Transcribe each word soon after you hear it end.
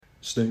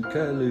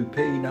Snooker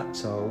loopy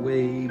nuts are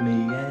we,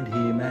 me and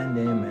him and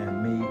them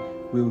and me.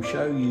 We'll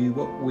show you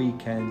what we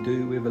can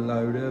do with a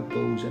load of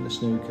balls and a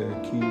snooker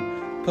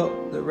cue.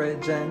 Pop the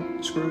reds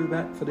and screw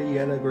back for the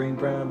yellow, green,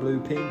 brown, blue,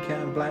 pink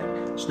and black.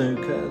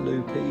 Snooker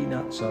loopy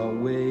nuts are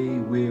we,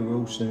 we're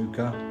all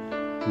snooker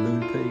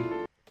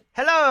loopy.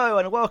 Hello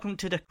and welcome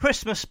to the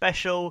Christmas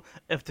special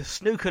of the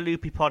Snooker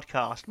Loopy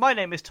podcast. My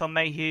name is Tom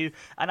Mayhew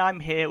and I'm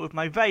here with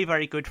my very,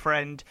 very good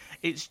friend.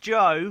 It's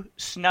Joe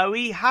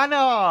Snowy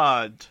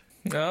Hannard.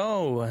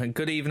 Oh,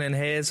 good evening,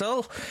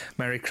 Hazel.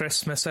 Merry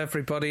Christmas,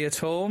 everybody at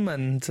home,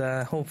 and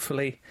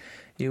hopefully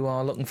you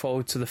are looking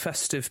forward to the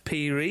festive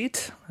period.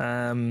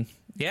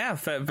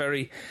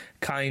 Very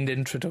kind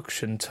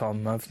introduction,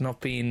 Tom. I've not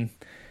been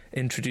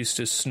introduced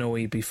as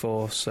Snowy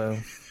before, so...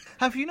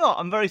 Have you not?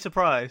 I'm very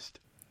surprised.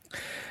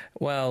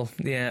 Well,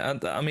 yeah,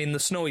 I mean, the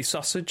snowy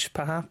sausage,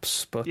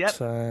 perhaps, but, yep.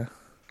 You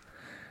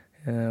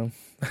know...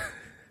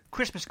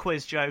 Christmas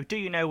quiz, Joe. Do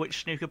you know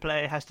which snooker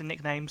player has the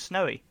nickname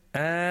Snowy?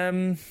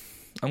 I'm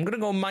going to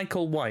go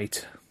Michael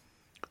White.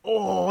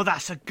 Oh,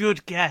 that's a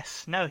good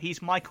guess. No,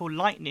 he's Michael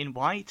Lightning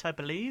White, I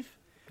believe.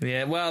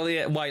 Yeah, well,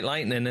 yeah, White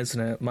Lightning,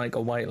 isn't it?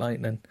 Michael White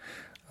Lightning,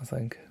 I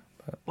think.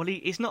 But... Well,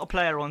 he's not a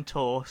player on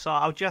tour, so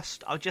I'll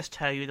just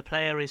tell you the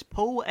player is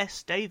Paul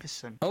S.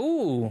 Davison.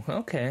 Oh,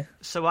 okay.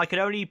 So I can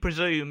only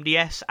presume the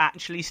S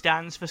actually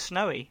stands for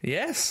Snowy.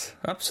 Yes,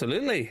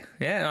 absolutely.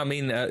 Yeah, I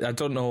mean, I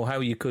don't know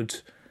how you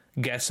could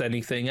guess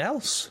anything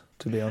else,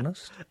 to be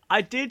honest.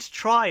 I did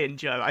try,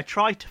 Joe. I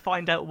tried to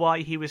find out why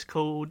he was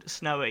called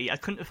Snowy. I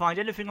couldn't find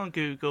anything on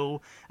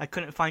Google. I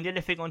couldn't find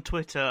anything on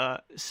Twitter.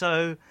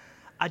 So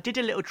I did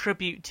a little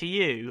tribute to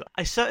you.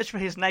 I searched for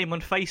his name on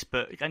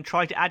Facebook and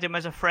tried to add him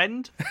as a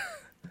friend.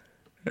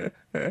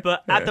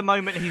 But at the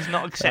moment, he's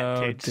not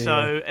accepted. Oh,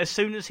 so as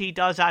soon as he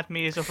does add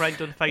me as a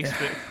friend on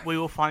Facebook, we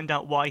will find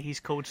out why he's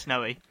called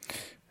Snowy.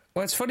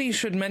 Well, it's funny you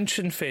should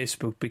mention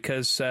Facebook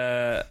because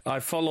I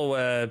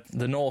follow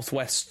the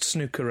Northwest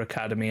Snooker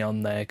Academy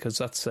on there because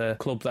that's a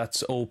club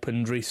that's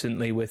opened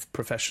recently with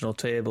professional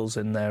tables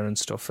in there and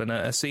stuff. And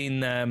I seen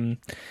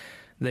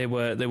they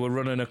were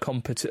running a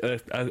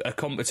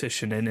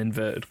competition in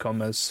inverted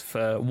commas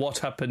for what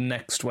happened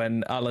next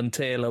when Alan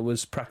Taylor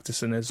was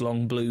practicing his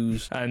long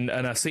blues, and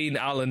I seen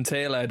Alan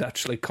Taylor had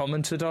actually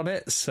commented on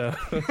it, so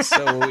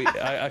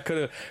I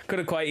could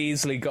have quite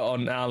easily got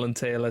on Alan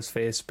Taylor's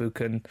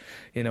Facebook, and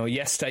you know,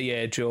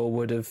 yesterday Joe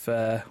would have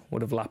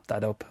lapped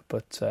that up,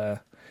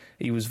 but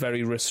he was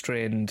very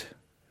restrained,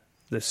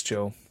 this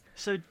Joe.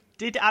 So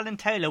did Alan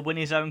Taylor win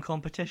his own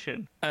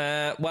competition?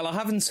 Well, I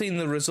haven't seen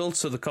the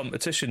results of the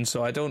competition,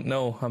 so I don't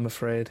know, I'm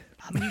afraid.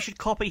 I mean, you should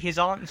copy his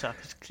answer,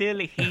 because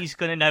clearly he's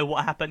going to know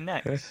what happened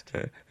next.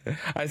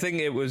 I think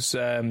it was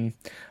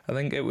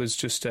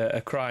just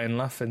a crying,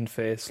 laughing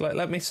face.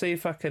 Let me see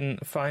if I can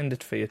find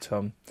it for you,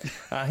 Tom.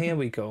 Here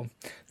we go.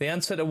 The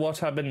answer to what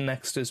happened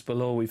next is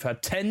below. We've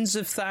had tens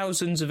of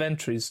thousands of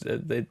entries.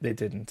 They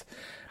didn't.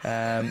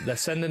 They're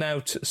sending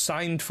out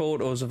signed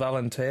photos of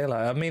Alan Taylor.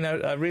 I mean,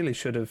 I really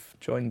should have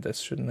joined this,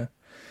 shouldn't I?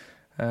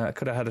 I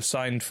could have had a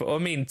signed photo. I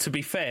mean, to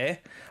be fair,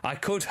 I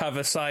could have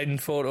a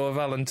signed photo of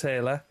Alan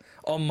Taylor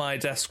on my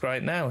desk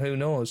right now. Who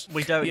knows?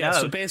 We don't know.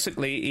 So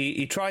basically,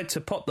 he tried to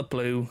pot the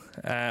blue,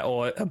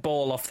 or a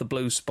ball off the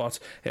blue spot.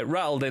 It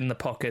rattled in the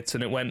pockets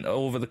and it went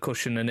over the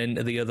cushion and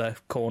into the other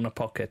corner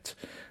pocket.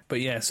 But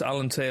yes,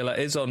 Alan Taylor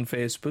is on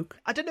Facebook.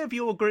 I don't know if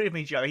you agree with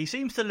me, Joe. He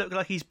seems to look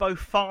like he's both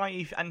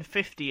 5 and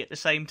 50 at the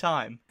same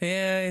time.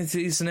 Yeah,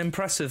 he's an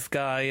impressive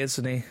guy,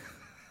 isn't he?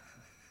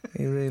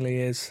 He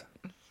really is.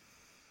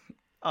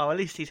 Oh, at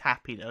least he's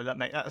happy, though.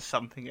 That's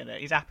something, in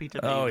it. He's happy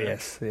to be there. Oh,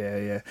 yes.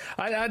 Yeah.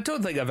 I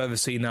don't think I've ever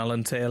seen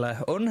Alan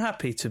Taylor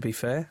unhappy, to be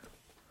fair.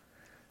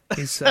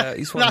 He's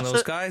one of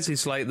those guys.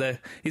 He's like the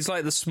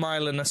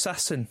smiling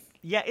assassin.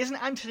 Yeah, isn't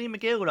Anthony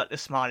McGill like the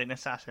smiling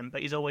assassin,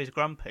 but he's always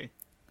grumpy?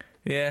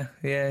 Yeah.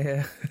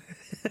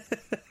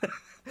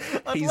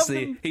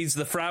 He's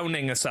the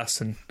frowning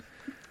assassin.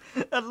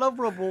 I'd love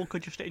Rob Walker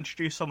just to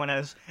introduce someone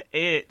as,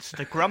 it's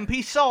the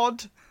grumpy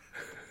sod.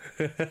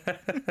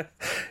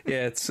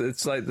 Yeah,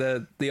 it's like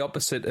the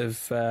opposite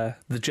of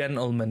the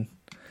gentleman.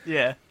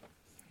 Yeah.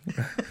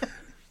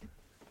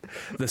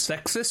 The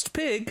sexist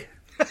pig.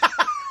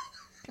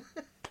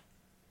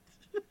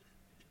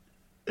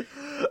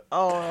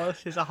 Oh,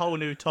 this is a whole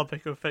new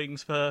topic of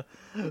things for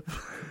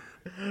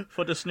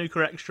the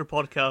Snooker Extra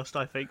podcast,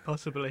 I think,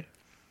 possibly.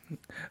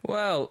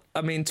 Well,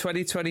 I mean,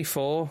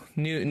 2024,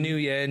 new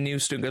year, new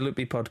Snooker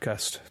Loopy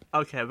podcast.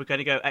 Okay, we're going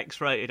to go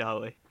X-rated,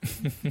 are we?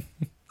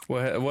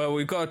 Well,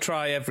 we've got to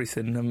try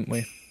everything, haven't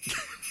we?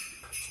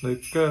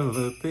 Snooker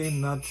loopy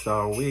nuts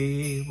are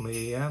we,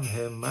 me and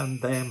him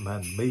and them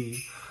and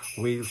me.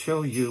 We'll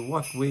show you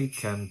what we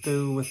can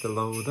do with a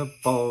load of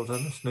balls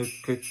and a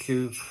snooker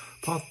cue.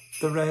 Pot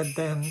the red,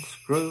 then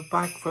screw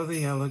back for the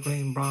yellow,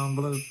 green, brown,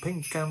 blue,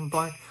 pink and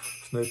black.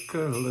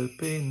 Snooker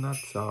loopy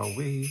nuts are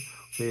we,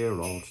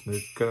 we're all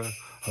snooker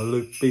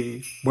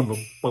loopy. Bum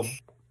bum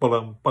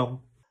bum bum.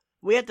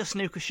 We had the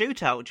snooker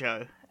shootout,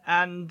 Joe,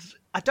 and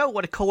I don't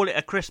want to call it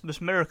a Christmas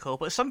miracle,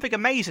 but something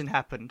amazing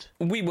happened.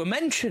 We were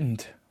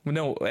mentioned.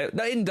 No,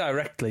 not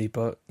indirectly,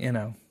 but, you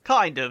know.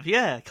 Kind of,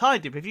 yeah,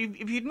 kind of. If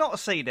you'd not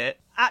seen it,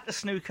 at the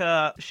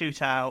snooker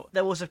shootout,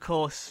 there was, of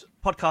course,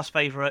 podcast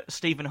favourite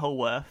Stephen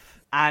Hallworth,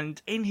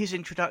 and in his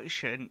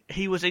introduction,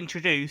 he was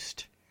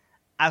introduced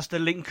as the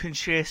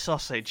Lincolnshire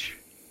Sausage.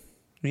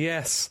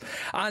 Yes,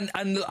 and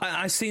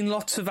I've seen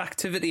lots of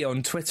activity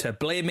on Twitter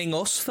blaming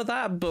us for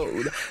that, but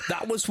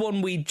that was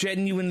one we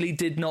genuinely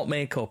did not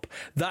make up.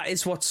 That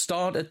is what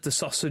started the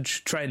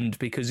sausage trend,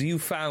 because you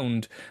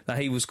found that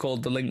he was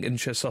called the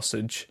Lincolnshire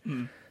Sausage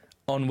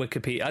on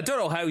Wikipedia. I don't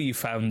know how you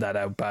found that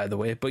out, by the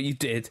way, but you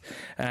did,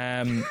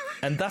 and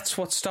that's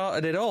what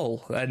started it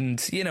all.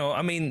 And, you know,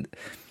 I mean,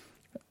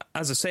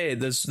 as I say,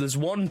 there's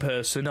one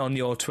person on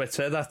your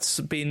Twitter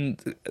that's been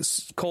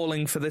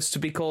calling for this to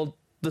be called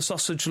the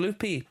Sausage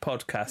Loopy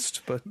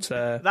podcast, but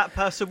that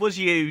person was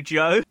you,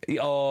 Joe.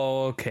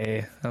 Oh,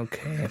 okay,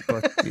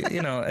 but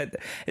you know,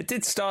 it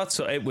did start,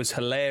 so it was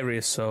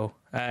hilarious. So,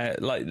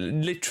 like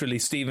literally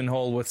Stephen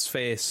Hallworth's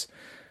face.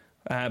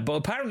 But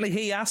apparently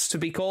he asked to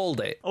be called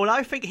it. Well,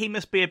 I think he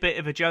must be a bit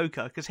of a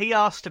joker, because he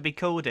asked to be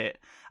called it,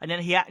 and then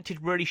he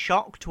acted really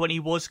shocked when he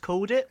was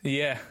called it.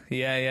 Yeah.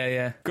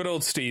 Good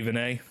old Stephen,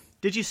 eh?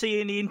 Did you see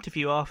in the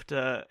interview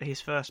after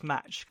his first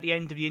match? At the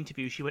end of the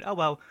interview, she went, "Oh,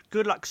 well,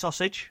 good luck,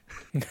 sausage."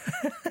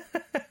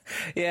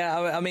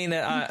 Yeah, I mean,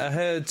 I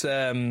heard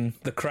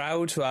the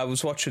crowd. I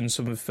was watching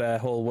some of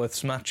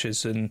Hallworth's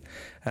matches, and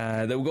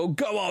they would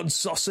go on,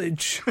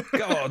 sausage!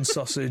 Go on,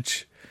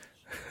 sausage!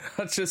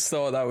 I just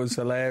thought that was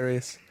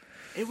hilarious.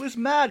 It was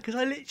mad, because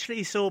I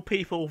literally saw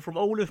people from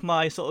all of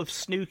my sort of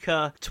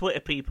snooker Twitter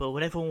people,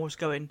 when everyone was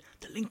going,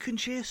 the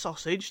Lincolnshire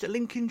Sausage,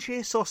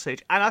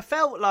 and I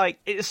felt like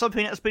it's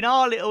something that's been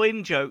our little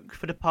in-joke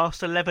for the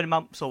past 11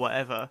 months or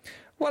whatever.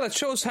 Well, it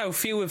shows how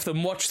few of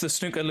them watch the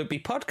Snooker Loopy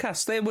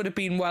podcast. They would have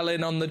been well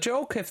in on the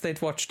joke if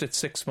they'd watched it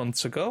 6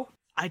 months ago.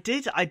 I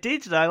did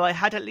though. I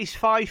had at least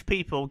 5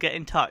 people get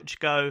in touch,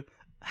 go,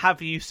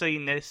 have you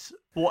seen this?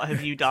 What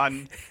have you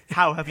done?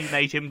 How have you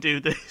made him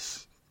do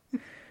this?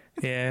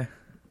 Yeah.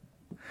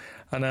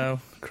 I know,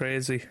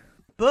 crazy.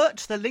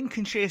 But the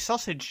Lincolnshire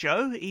Sausage,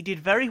 Joe, he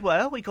did very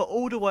well. We got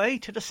all the way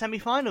to the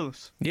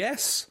semi-finals.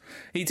 Yes,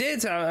 he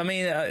did. I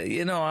mean,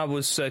 you know, I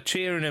was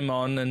cheering him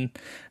on,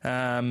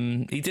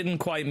 and he didn't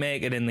quite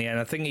make it in the end.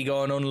 I think he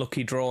got an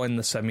unlucky draw in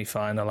the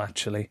semi-final,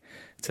 actually,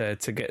 to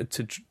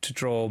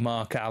draw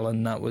Mark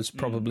Allen. That was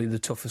probably the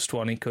toughest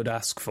one he could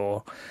ask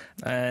for.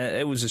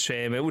 It was a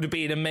shame. It would have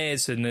been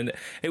amazing, and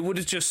it would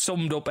have just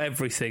summed up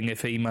everything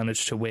if he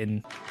managed to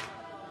win.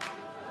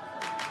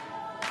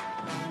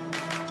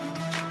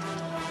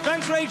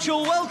 Thanks,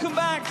 Rachel. Welcome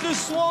back to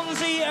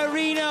Swansea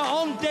Arena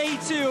on day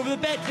 2 of the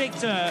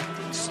BetVictor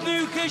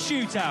Snooker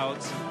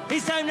Shootout.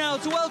 It's time now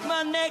to welcome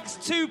our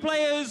next 2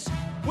 players.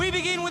 We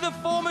begin with a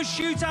former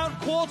shootout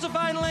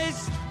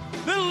quarter-finalist,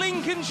 the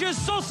Lincolnshire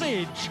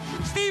Sausage,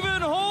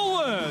 Stephen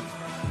Hallworth,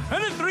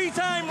 and a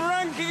 3-time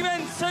ranking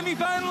event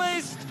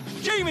semi-finalist,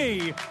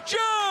 Jamie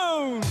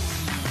Jones.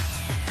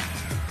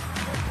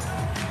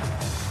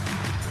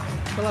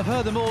 Well, I've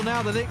heard them all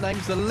now. The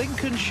nickname's the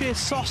Lincolnshire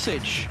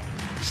Sausage.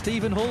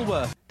 Stephen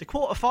Hallworth. The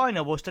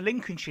quarter-final was the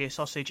Lincolnshire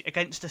Sausage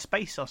against the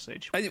Space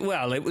Sausage.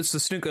 Well, it was the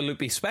Snooker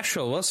Loopy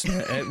special, wasn't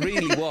it? It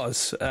really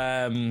was.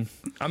 I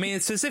mean,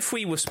 it's as if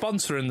we were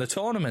sponsoring the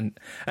tournament.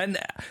 And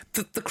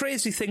the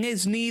crazy thing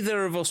is,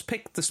 neither of us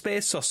picked the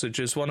Space Sausage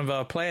as one of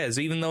our players,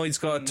 even though he's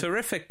got a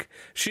terrific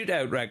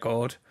shootout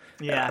record.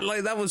 Yeah.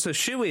 Like, that was a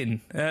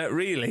shoo-in,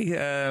 really.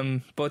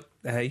 But,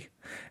 hey,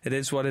 it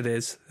is what it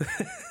is.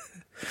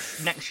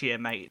 Next year,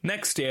 mate.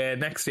 Next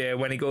year,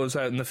 when he goes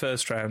out in the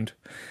first round.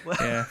 Well,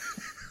 yeah.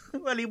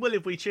 Well, he will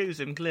if we choose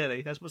him,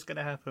 clearly. That's what's going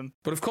to happen.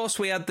 But, of course,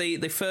 we had the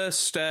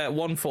first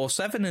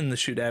 147 in the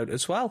shootout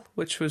as well,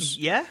 which was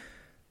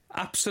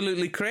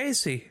absolutely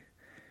crazy.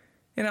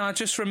 You know, I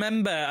just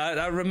remember,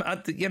 I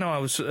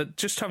was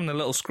just having a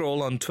little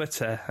scroll on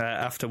Twitter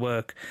after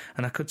work,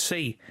 and I could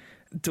see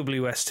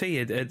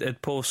WST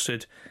had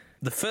posted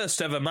the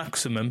first ever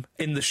maximum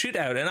in the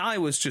shootout, and I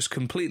was just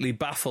completely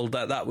baffled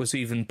that was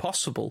even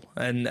possible.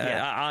 And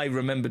I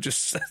remember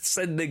just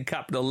sending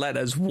capital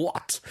letters,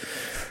 what?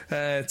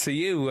 To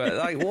you.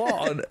 Like,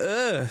 what on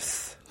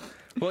earth?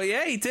 Well,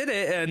 yeah, he did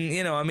it, and,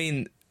 you know, I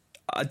mean,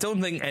 I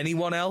don't think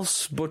anyone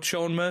else but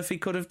Shaun Murphy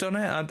could have done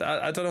it.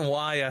 I don't know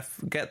why I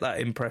get that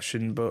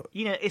impression, but...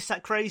 You know, it's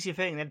that crazy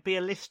thing. There'd be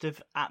a list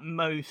of, at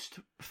most,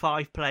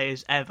 5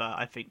 players ever,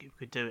 I think, who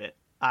could do it.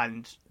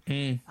 And,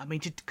 I mean,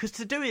 because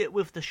to do it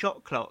with the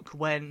shot clock,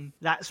 when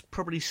that's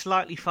probably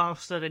slightly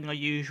faster than your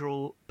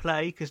usual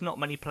play, because not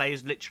many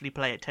players literally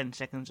play at 10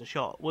 seconds a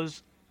shot,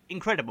 was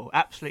incredible,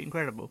 absolutely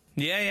incredible.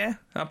 Yeah,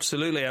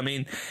 absolutely. I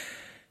mean,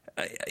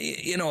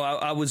 you know,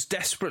 I was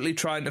desperately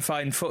trying to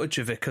find footage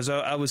of it, because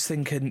I was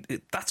thinking,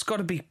 that's got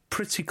to be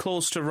pretty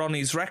close to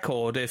Ronnie's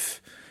record if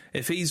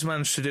he's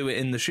managed to do it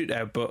in the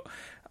shootout, but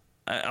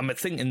I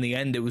think in the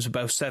end it was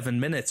about 7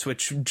 minutes,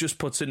 which just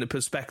puts into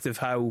perspective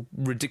how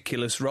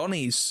ridiculous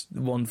Ronnie's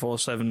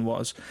 147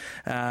 was.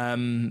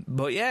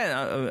 But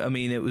yeah, I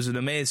mean, it was an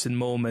amazing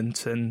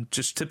moment, and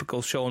just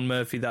typical Shaun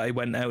Murphy that he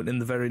went out in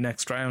the very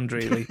next round,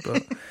 really.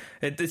 But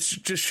it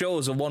just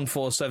shows a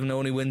 147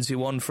 only wins you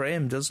one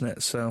frame, doesn't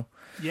it? So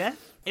yeah.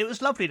 It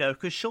was lovely, though,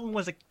 because Shaun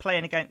was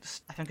playing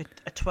against, I think,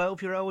 a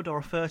 12-year-old or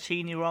a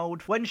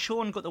 13-year-old. When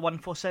Shaun got the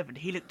 147,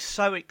 he looked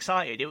so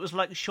excited. It was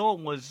like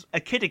Shaun was a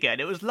kid again.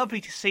 It was lovely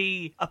to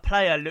see a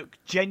player look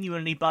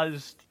genuinely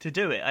buzzed to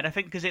do it. And I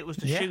think because it was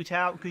the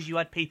shootout, because you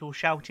had people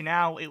shouting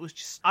out, it was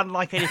just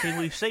unlike anything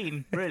we've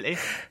seen, really.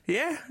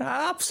 Yeah,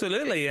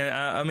 absolutely.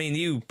 I mean,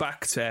 you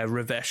backed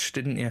Ravesh,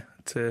 didn't you,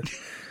 to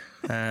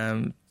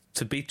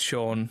beat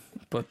Shaun,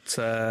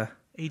 but...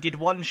 He did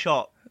one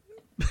shot.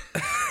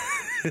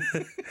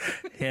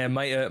 Yeah,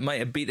 might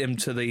have beat him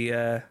to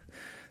the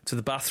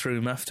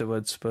bathroom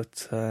afterwards,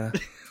 but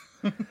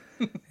you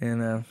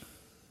know.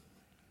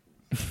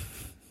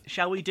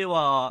 Shall we do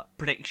our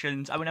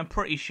predictions? I mean, I'm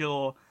pretty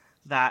sure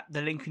that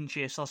the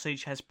Lincolnshire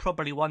Sausage has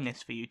probably won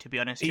this for you, to be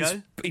honest,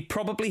 Joe. He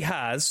probably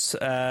has.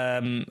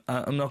 I'm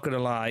not going to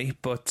lie,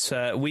 but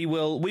we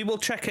will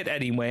check it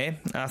anyway.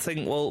 I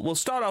think we'll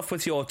start off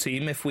with your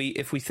team. If we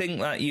think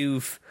that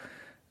you've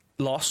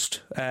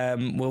lost,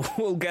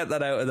 we'll get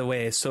that out of the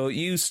way. So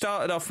you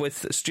started off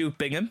with Stuart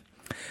Bingham,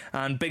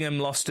 and Bingham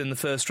lost in the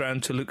first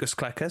round to Lucas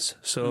Kleckers,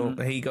 so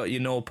he got you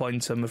no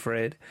points, I'm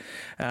afraid.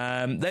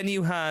 Then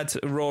you had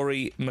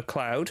Rory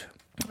McLeod,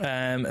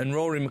 and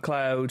Rory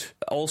McLeod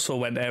also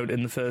went out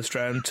in the first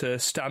round to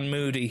Stan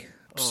Moody,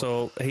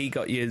 so he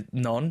got you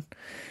none.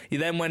 You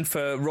then went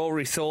for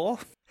Rory Thor,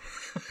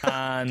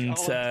 and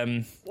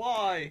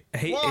why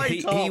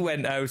he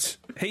went out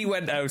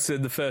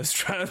in the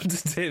first round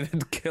to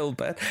David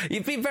Gilbert.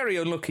 You've been very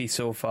unlucky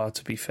so far,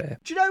 to be fair.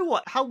 Do you know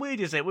what? How weird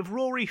is it with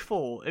Rory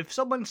 4? If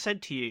someone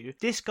said to you,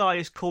 this guy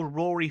is called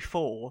Rory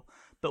 4,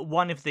 but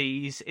one of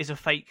these is a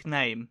fake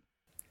name,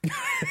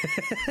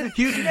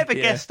 you'd never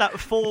guess that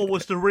 4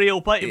 was the real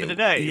bite of the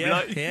name.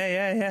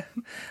 Yeah.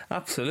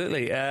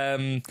 Absolutely.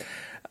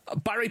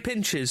 Barry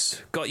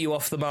Pinches got you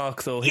off the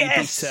mark, though. He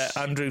beat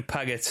Andrew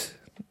Paget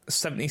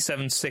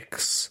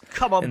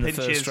 77-6 in the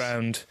first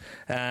round.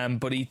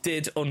 But he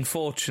did,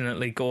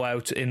 unfortunately, go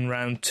out in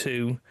round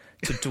 2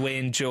 to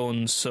Dwayne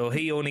Jones, so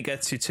he only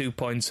gets you 2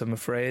 points, I'm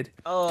afraid.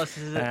 Oh, this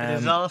is a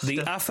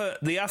disaster.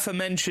 The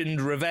aforementioned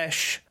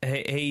Ravesh,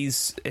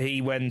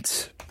 he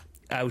went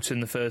out in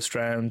the first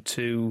round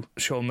to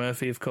Shaun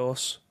Murphy, of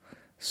course,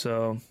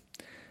 so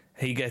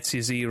he gets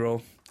you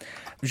 0.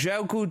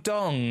 Zhao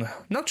Gudong,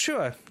 not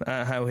sure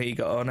how he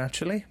got on,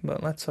 actually,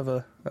 but let's have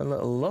a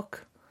little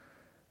look.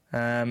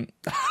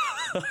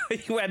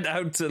 He went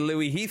out to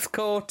Louis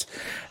Heathcote,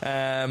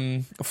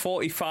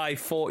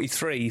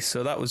 45-43,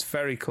 so that was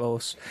very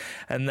close.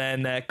 And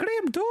then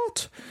Graham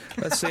Dott.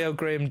 Let's see how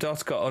Graham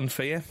Dott got on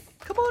for you.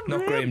 Come on,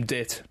 not Graham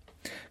Ditt.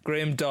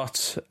 Graham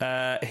Dott.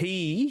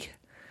 He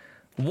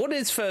won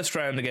his first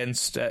round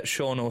against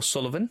Sean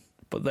O'Sullivan,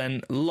 but then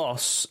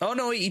lost. Oh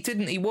no, he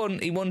didn't. He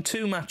won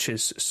 2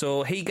 matches,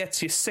 so he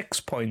gets you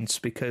 6 points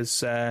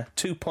because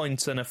 2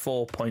 points and a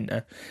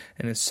 4-pointer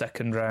in his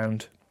second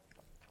round.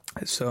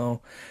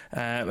 So,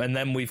 and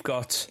then we've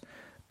got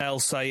El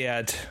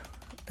Sayed,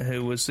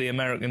 who was the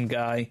American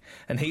guy,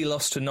 and he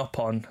lost to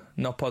Nopon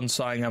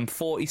Sangam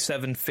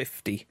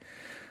 47-50.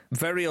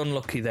 Very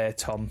unlucky there,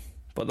 Tom,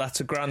 but that's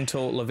a grand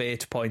total of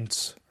 8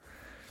 points.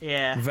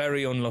 Yeah.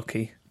 Very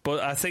unlucky.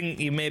 But I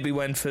think you maybe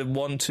went for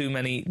one too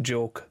many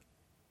joke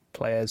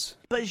players.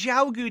 But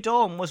Zhao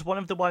Gudong was one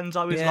of the ones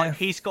I was like,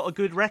 he's got a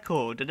good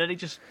record, and then he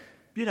just,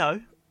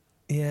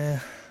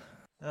 Yeah.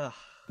 Ugh.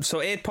 So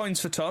 8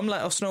 points for Tom.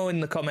 Let us know in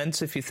the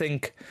comments if you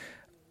think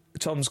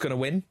Tom's going to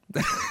win.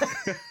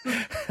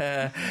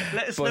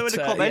 Let us know in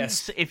the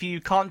comments if you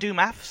can't do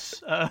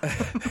maths.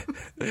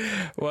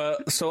 Well,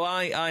 so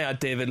I had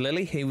David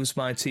Lilly. He was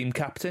my team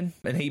captain,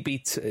 and he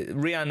beat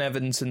Rhian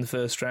Evans in the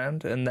first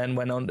round and then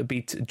went on to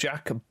beat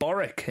Jack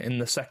Borick in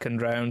the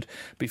second round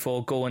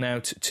before going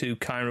out to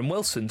Kyron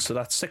Wilson. So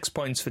that's 6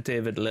 points for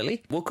David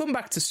Lilly. We'll come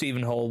back to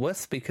Stephen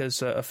Hallworth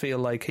because I feel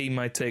like he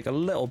might take a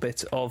little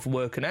bit of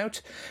working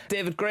out.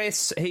 David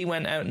Grace, he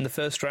went out in the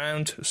first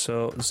round,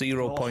 so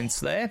 0 points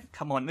there.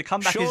 Come on, the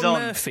comeback Shaun is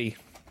on. Murphy.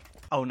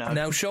 Oh no.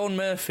 Now, Shaun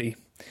Murphy,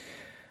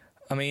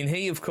 I mean,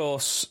 he, of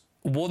course,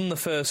 won the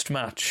first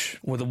match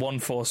with a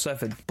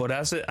 147, but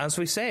as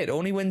we say, it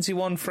only wins you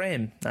one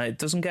frame. It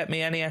doesn't get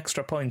me any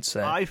extra points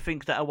there. I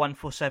think that a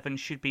 147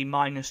 should be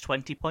minus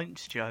 20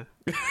 points, Joe.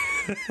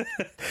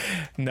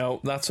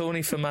 No, that's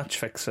only for match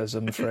fixers,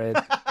 I'm afraid.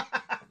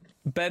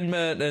 Ben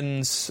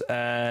Mertens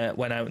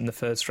went out in the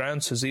first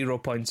round, so 0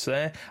 points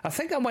there. I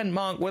think I went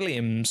Mark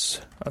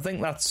Williams. I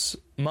think that's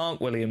Mark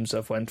Williams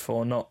I've went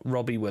for, not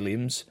Robbie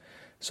Williams.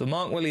 So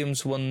Mark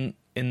Williams won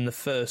in the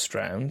first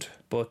round,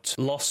 but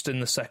lost in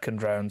the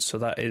second round, so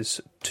that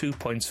is 2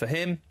 points for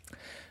him.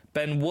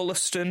 Ben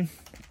Wollaston,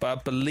 but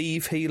I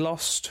believe he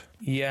lost.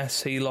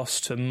 Yes, he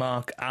lost to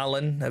Mark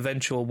Allen,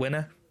 eventual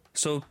winner.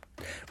 So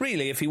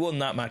really, if he won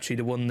that match, he'd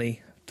have won the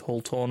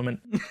whole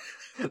tournament.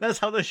 That's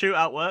how the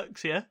shootout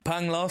works, yeah.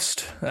 Pang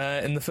lost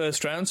in the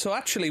first round, so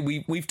actually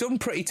we've done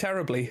pretty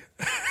terribly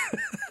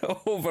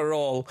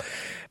overall.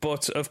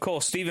 But of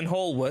course, Stephen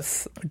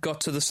Hallworth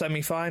got to the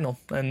semi-final,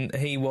 and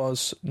he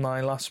was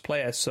my last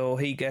player, so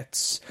he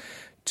gets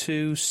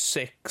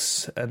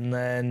 2-6, and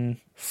then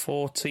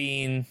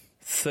 14,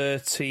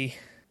 30.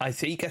 I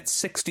think he gets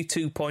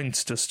 62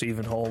 points to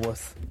Stephen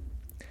Hallworth.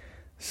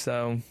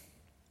 So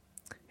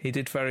he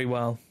did very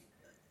well.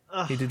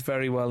 Ugh. He did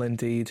very well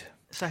indeed.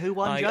 So who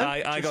won, Joe?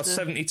 I got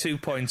 72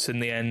 points in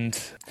the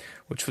end,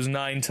 which was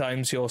 9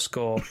 times your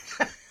score.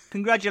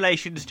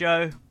 Congratulations,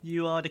 Joe.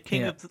 You are the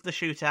king of the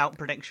shootout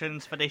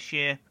predictions for this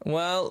year.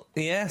 Well,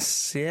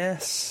 yes.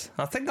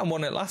 I think I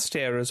won it last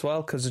year as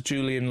well because of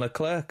Julian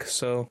Leclerc.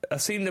 So I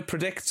seem to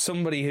predict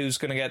somebody who's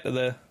going to get to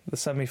the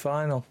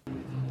semi-final.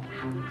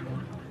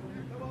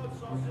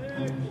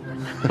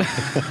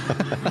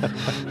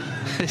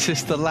 This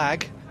is the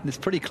lag. It's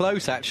pretty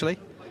close, actually.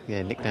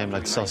 Yeah, nickname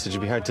like Sausage.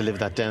 It'd be hard to live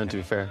that down, to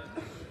be fair.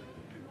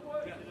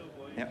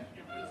 Yep.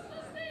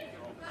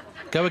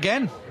 Go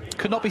again.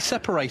 Could not be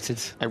separated.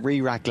 A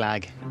re-rack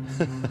lag.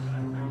 You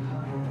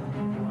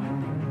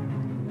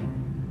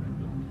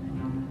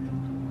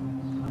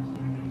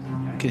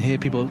can hear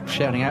people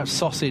shouting out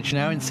sausage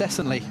now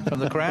incessantly from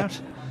the crowd.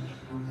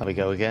 There we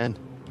go again.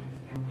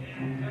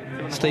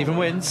 Stephen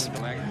wins.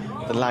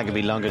 The lag will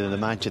be longer than the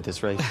match at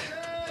this rate.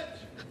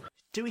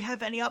 Do we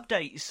have any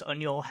updates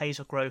on your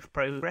Hazel Grove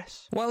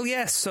progress? Well,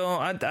 yes. So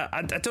I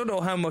don't know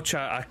how much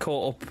I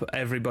caught up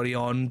everybody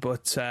on,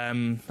 but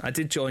I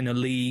did join a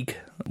league,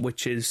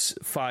 which is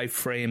 5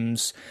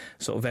 frames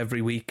sort of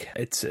every week.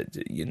 It's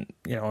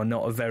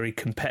not a very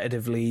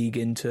competitive league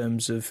in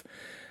terms of.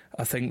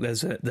 I think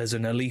there's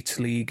an elite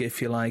league,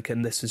 if you like,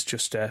 and this is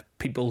just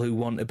people who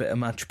want a bit of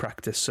match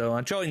practice. So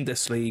I joined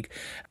this league.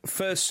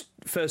 First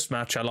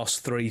match, I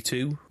lost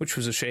 3-2, which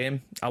was a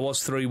shame. I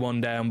was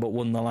 3-1 down, but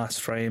won the last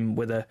frame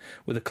with a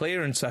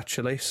clearance,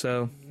 actually.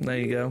 So there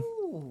you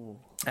go.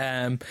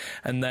 And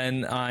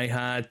then I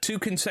had 2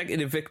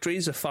 consecutive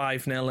victories, a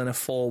 5-0 and a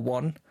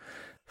 4-1.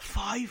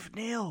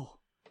 5-0?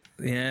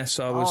 Yeah,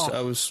 so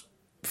I was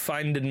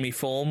finding me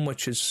form,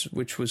 which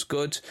was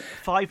good.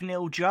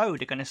 5-0 Joe,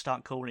 they're going to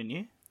start calling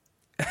you.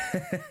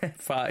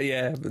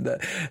 Yeah,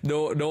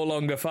 no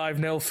longer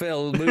 5-0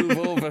 Phil. Move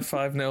over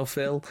 5-0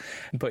 Phil.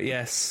 But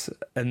yes,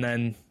 and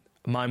then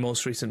my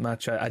most recent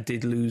match, I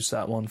did lose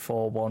that one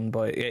 4-1,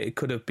 but it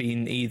could have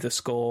been either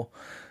score.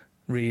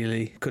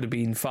 Really, could have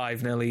been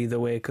 5-0 either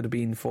way. Could have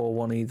been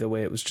 4-1 either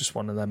way. It was just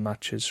one of them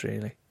matches,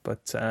 really.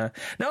 But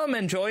no, I'm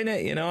enjoying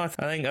it. You know, I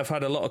think I've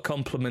had a lot of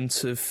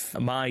compliments of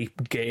my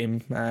game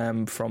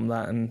from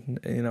that,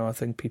 and I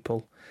think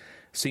people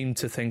seem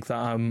to think that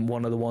I'm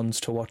one of the ones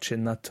to watch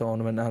in that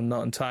tournament. I'm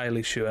not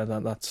entirely sure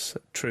that that's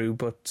true,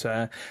 but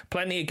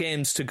plenty of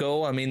games to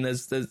go. I mean,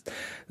 there's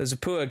a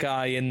poor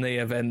guy in the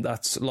event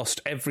that's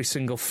lost every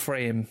single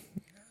frame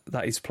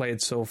that he's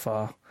played so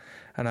far.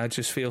 And I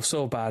just feel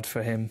so bad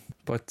for him.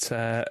 But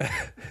yes.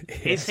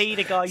 Is he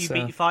the guy you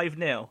beat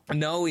 5-0?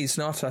 No, he's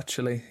not,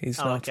 actually. He's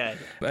not. Okay.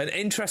 But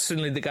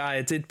interestingly, the guy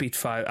I did beat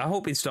 5... I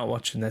hope he's not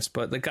watching this,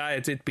 but the guy I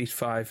did beat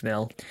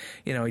 5-0,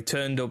 he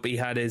turned up, he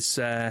had his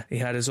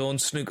own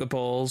snooker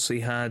balls, he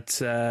had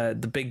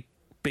the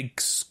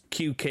big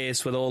cue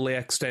case with all the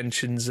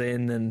extensions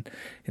in, and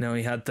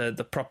he had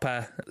the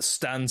proper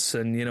stance,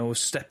 and was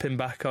stepping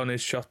back on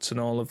his shots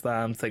and all of that.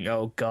 I'm thinking,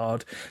 oh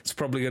god, it's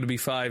probably going to be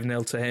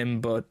 5-0 to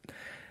him, but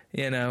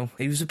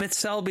he was a bit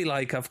Selby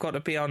like, I've got to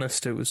be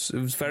honest. It was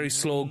very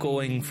slow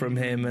going from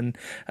him, and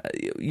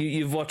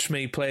you've watched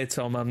me play,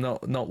 Tom. I'm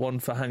not one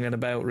for hanging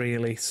about,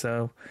 really.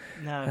 So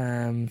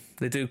no.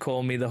 They do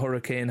call me the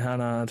Hurricane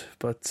Hannard,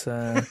 but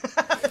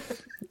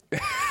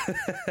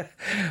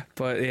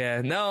but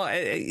yeah, no,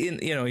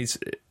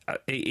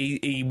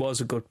 he was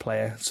a good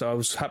player, so I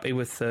was happy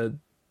with the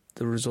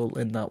result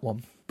in that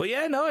one. But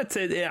yeah, no,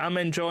 I'm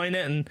enjoying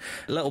it, and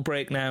a little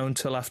break now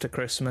until after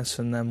Christmas,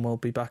 and then we'll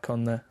be back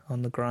on the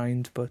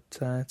grind. But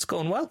it's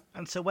going well.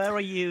 And so, where are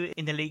you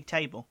in the league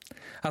table?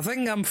 I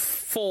think I'm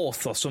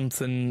 4th or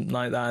something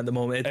like that at the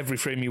moment. Every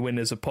frame you win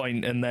is a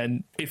point, and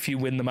then if you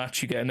win the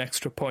match, you get an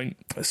extra point.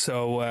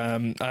 So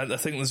I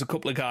think there's a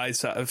couple of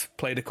guys that have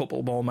played a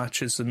couple more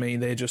matches than me.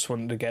 They just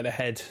wanted to get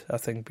ahead, I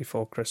think,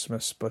 before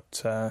Christmas.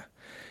 But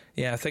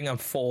yeah, I think I'm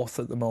 4th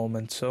at the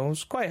moment, so I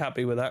was quite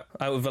happy with that.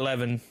 Out of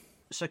 11.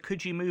 So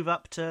could you move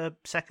up to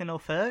 2nd or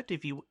 3rd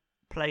if you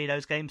play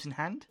those games in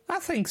hand? I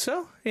think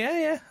so.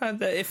 Yeah.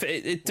 If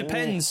it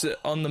depends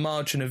on the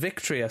margin of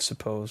victory, I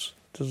suppose,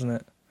 doesn't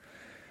it?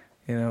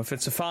 If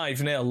it's a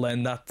 5-0,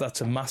 then that's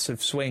a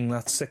massive swing.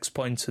 That's 6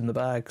 points in the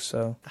bag.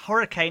 So the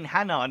Hurricane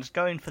Hannard's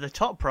going for the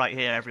top right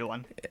here,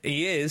 everyone.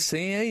 He is. He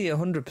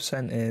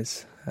 100%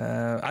 is.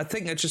 I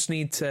think I just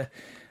need to.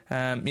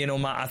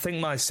 I think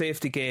my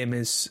safety game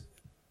is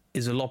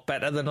a lot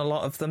better than a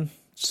lot of them.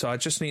 So I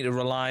just need to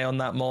rely on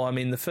that more. I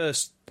mean, the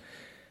first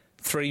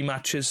 3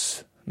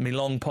 matches, my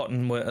long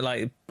potting were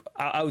like,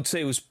 I would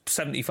say it was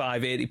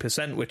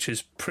 75-80%, which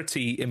is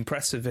pretty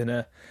impressive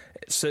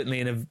certainly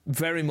in a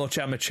very much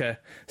amateur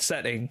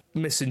setting.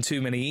 Missing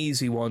too many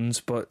easy ones,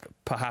 but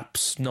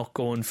perhaps not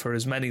going for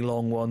as many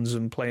long ones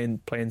and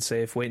playing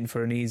safe, waiting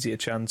for an easier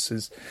chance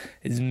is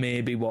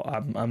maybe what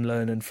I'm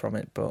learning from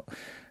it. But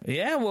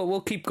yeah,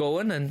 we'll keep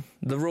going, and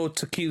the road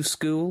to Q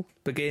School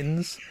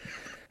begins.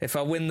 If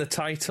I win the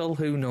title,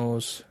 who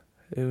knows?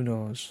 Who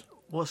knows?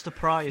 What's the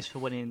prize for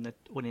winning the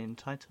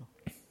title?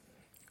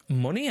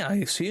 Money, I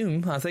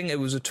assume. I think it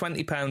was a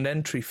 £20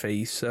 entry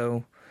fee,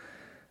 so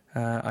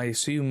I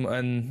assume,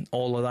 and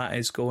all of that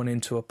is going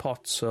into a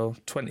pot, so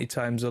 20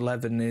 times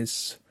 11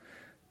 is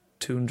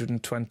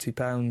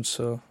 £220,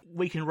 so...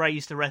 We can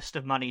raise the rest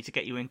of money to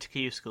get you into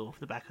Q School for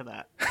the back of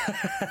that.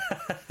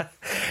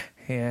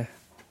 Yeah,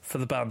 for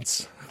the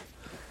bands.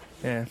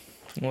 Yeah.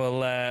 Well,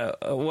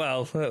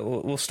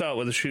 we'll start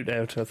with a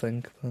shootout, I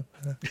think.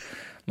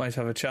 Might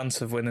have a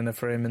chance of winning a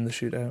frame in the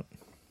shootout.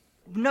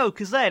 No,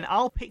 because then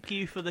I'll pick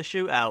you for the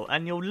shootout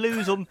and you'll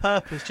lose on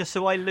purpose just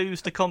so I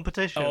lose the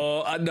competition.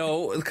 Oh,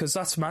 no, because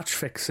that's match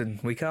fixing.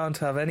 We can't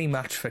have any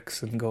match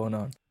fixing going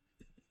on.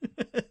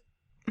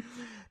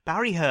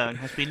 Barry Hearn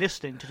has been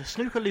listening to the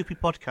Snooker Loopy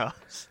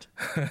podcast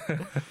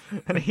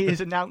and he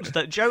has announced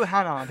that Joe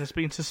Hannard has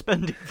been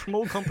suspended from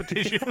all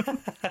competition.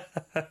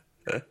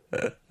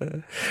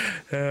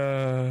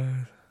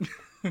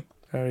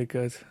 Very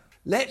good.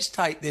 Let's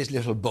take this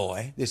little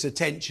boy, this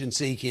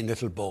attention-seeking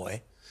little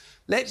boy,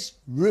 let's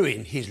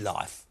ruin his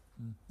life.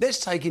 Let's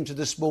take him to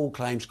the small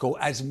claims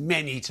court as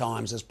many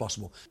times as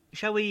possible.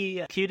 Shall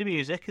we cue the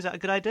music? Is that a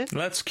good idea?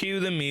 Let's cue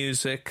the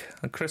music.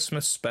 A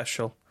Christmas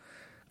special.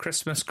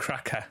 Christmas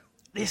cracker.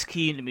 Let's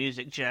cue the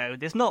music, Joe.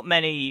 There's not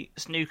many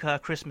snooker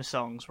Christmas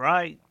songs,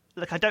 right?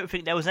 Look, I don't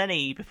think there was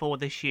any before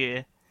this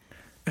year.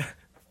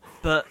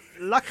 But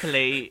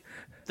luckily,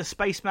 the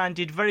Spaceman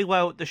did very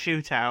well at the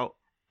shootout,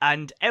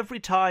 and every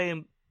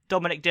time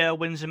Dominic Dale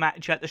wins a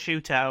match at the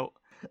shootout,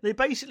 they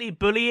basically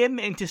bully him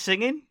into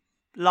singing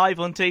live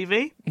on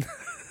TV.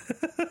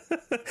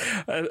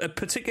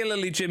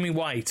 Particularly Jimmy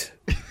White.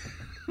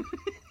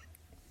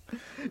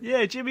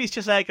 Yeah, Jimmy's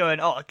just there going,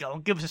 oh, go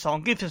on, give us a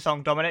song,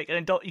 Dominic.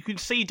 And then you can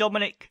see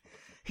Dominic,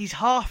 he's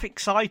half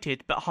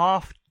excited, but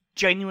half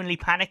genuinely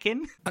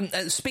panicking.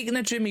 And speaking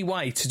of Jimmy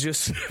White,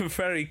 just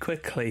very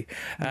quickly,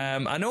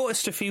 I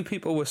noticed a few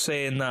people were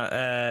saying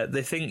that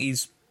they think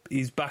he's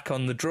back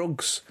on the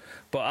drugs,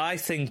 but I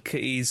think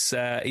he's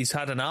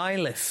had an eye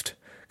lift,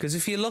 because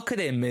if you look at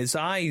him, his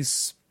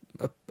eyes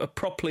are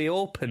properly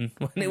open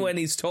when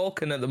he's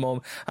talking at the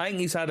moment. I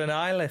think he's had an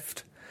eye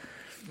lift.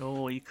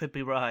 Oh, you could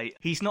be right.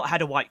 He's not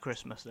had a white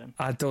Christmas then.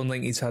 I don't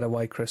think he's had a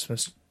white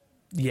Christmas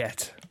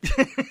yet.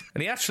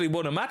 And he actually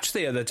won a match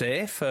the other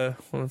day for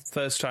the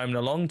first time in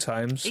a long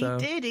time. So.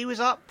 He did. He was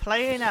up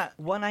playing at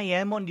 1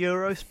 a.m. on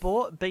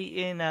Eurosport,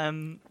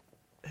 beating,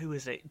 who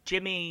was it?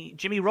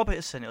 Jimmy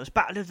Robertson. It was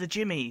Battle of the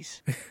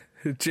Jimmies.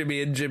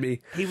 Jimmy and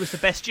Jimmy. He was the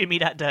best Jimmy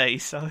that day,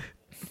 so...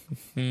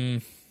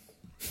 Good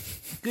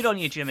on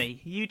you,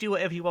 Jimmy. You do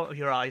whatever you want with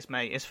your eyes,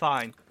 mate. It's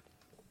fine.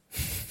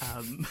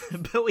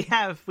 But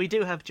we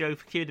do have Joe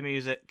for Cue the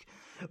Music.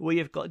 We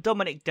have got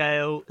Dominic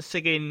Dale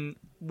singing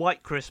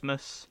White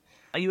Christmas.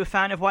 Are you a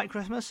fan of White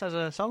Christmas as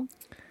a song?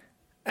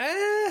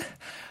 I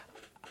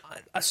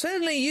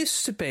certainly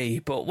used to be,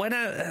 but when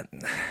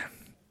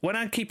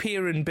I keep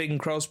hearing Bing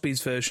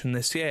Crosby's version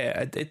this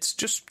year,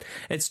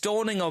 it's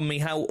dawning on me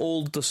how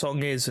old the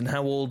song is and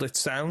how old it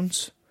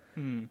sounds.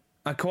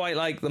 I quite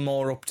like the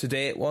more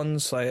up-to-date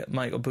ones, like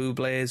Michael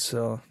Bublé's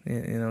or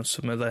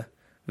some other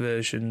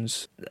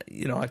versions.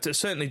 I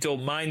certainly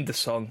don't mind the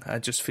song. I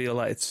just feel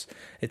like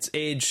it's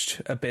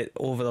aged a bit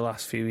over the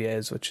last few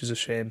years, which is a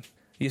shame.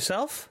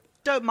 Yourself?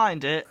 Don't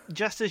mind it.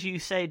 Just as you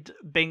said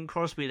Bing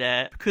Crosby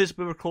there, because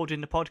we're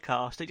recording the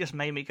podcast, it just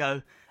made me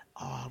go,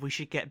 oh, we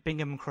should get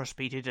Bingham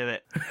Crosby to do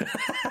it.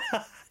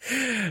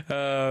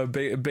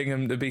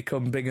 Bingham to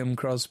become Bingham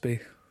Crosby.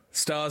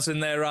 Stars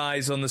in their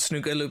eyes on the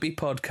Snooker Loopy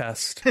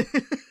podcast.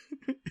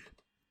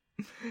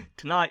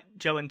 Tonight,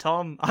 Joe and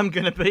Tom, I'm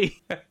going to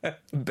be...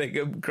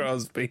 Bingham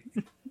Crosby.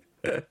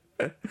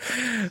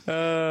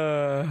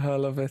 I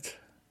love it.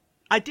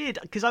 I did,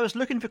 because I was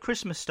looking for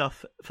Christmas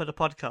stuff for the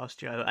podcast,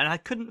 Joe, and I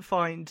couldn't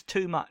find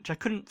too much. I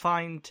couldn't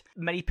find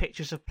many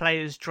pictures of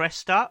players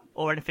dressed up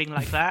or anything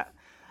like that.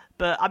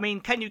 But, I mean,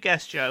 can you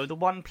guess, Joe, the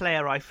one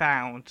player I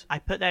found, I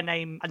put their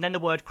name and then the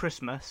word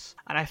Christmas,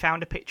 and I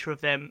found a picture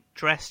of them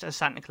dressed as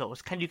Santa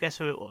Claus. Can you guess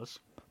who it was?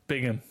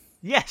 Bingham.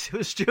 Yes, it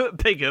was Stuart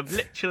Bingham,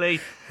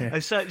 literally. Yeah. I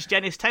searched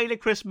Dennis Taylor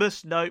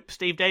Christmas, nope.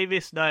 Steve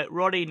Davis, no.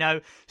 Roddy,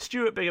 no.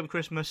 Stuart Bingham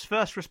Christmas.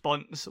 First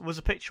response was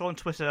a picture on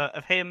Twitter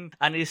of him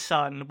and his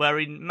son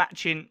wearing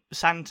matching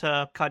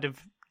Santa kind of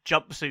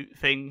jumpsuit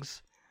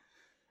things.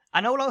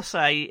 And all I'll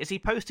say is he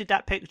posted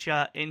that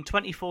picture in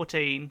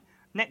 2014.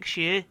 Next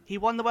year, he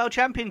won the World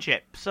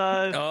Championship,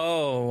 so...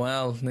 Oh,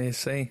 well, you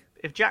see.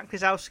 If Jack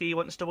Kozlowski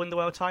wants to win the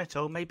world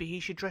title, maybe he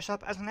should dress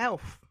up as an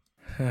elf.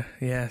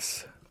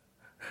 Yes.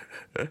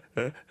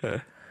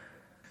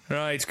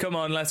 Right, come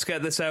on, let's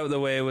get this out of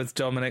the way with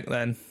Dominic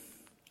then.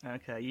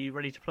 Okay, you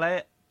ready to play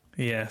it?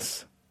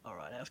 Yes. All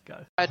right, let's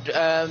go.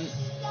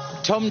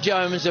 Tom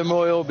Jones and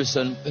Roy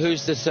Orbison.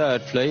 Who's the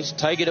third, please?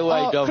 Take it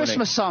away, Dominic.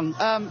 Christmas song.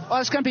 Well,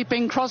 it's going to be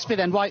Bing Crosby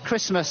then, White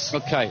Christmas.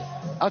 Okay.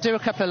 I'll do a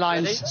couple of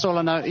lines. Ready? That's all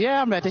I know.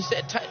 Yeah, I'm ready.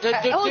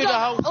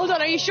 Hold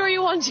on, are you sure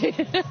you want to?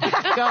 This is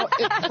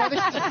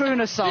a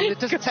crooner song. It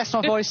doesn't test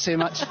my voice too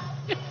much.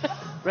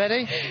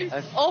 Ready?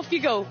 Off you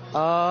go.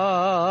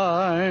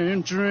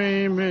 I'm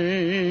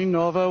dreaming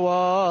of a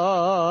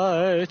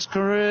white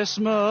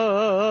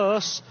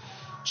Christmas,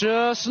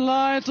 just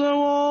like the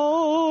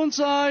ones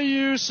I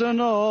used to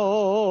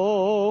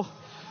know,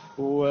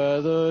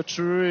 where the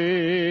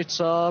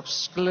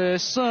treetops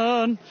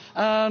glisten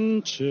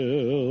and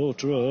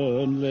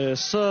children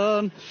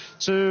listen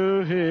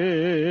to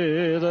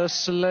hear the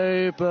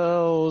sleigh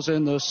bells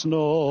in the snow.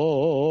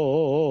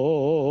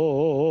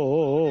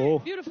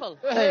 Beautiful.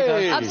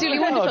 Hey. Absolutely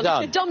Well wonderful.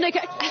 done. Dominic,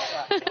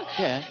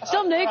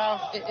 Dominic,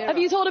 have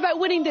you thought about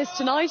winning this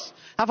tonight?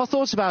 Have I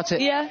thought about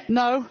it? Yeah.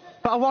 No,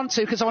 but I want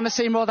to because I want to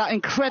see more of that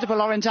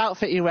incredible orange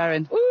outfit you're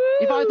wearing. Ooh.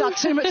 You've either had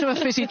too much of a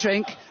fizzy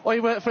drink or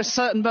you work for a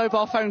certain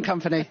mobile phone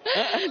company.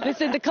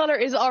 Listen, the colour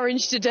is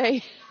orange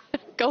today.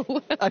 Go.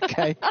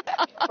 Okay.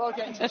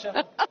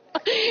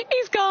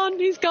 He's gone.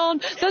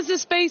 That's the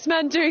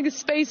spaceman doing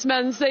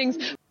spaceman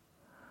things.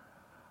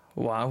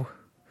 Wow.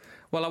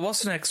 Well, I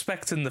wasn't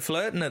expecting the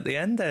flirting at the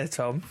end there,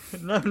 Tom.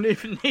 No,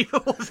 neither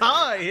was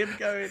I. Him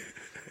going,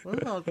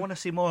 well, I want to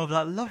see more of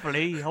that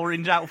lovely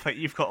orange outfit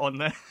you've got on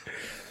there.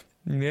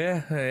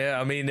 Yeah.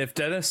 I mean, if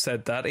Dennis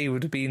said that, he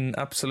would have been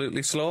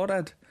absolutely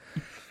slaughtered.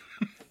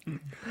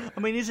 I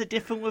mean, is it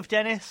different with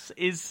Dennis?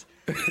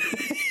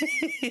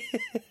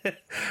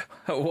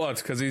 What?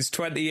 Because he's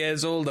 20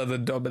 years older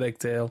than Dominic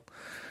Dale.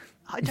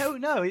 I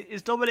don't know.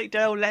 Is Dominic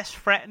Dale less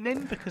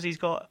threatening because he's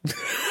got...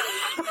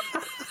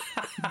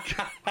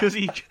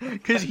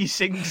 Because he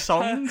sings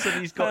songs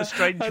and he's got a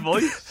strange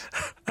voice?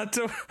 I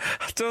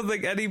don't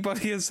think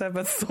anybody has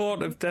ever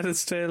thought of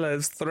Dennis Taylor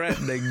as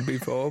threatening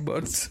before,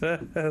 but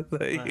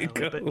there you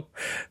go.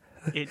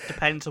 It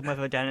depends on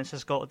whether Dennis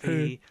has got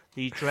the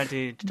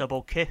dreaded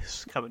double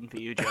kiss coming for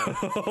you, Joe.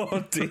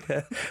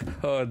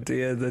 Oh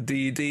dear, the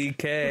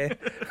DDK.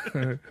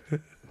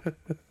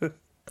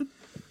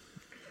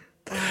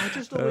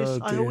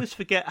 I always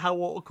forget how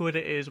awkward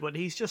it is when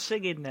he's just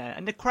singing there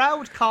and the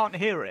crowd can't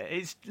hear it.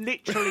 It's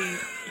literally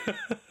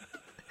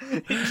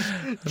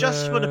it's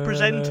just for the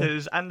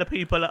presenters and the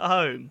people at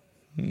home.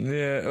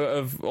 Yeah,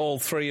 of all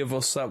three of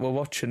us that were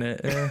watching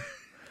it. Yeah.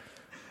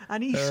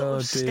 And he sort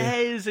of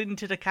stares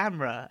into the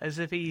camera as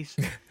if he's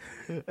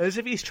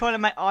trying to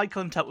make eye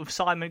contact with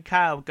Simon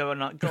Cowell, going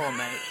like, "Go on,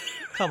 mate,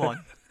 come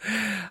on."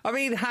 I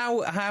mean,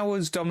 how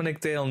has Dominic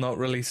Dale not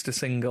released a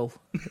single?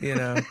 You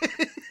know,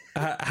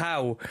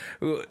 how?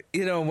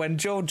 You know, when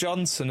Joe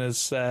Johnson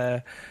has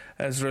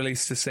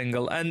released a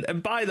single,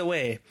 and by the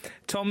way,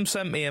 Tom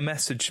sent me a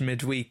message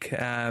midweek.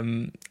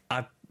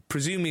 I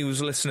presume he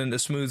was listening to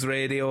Smooth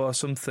Radio or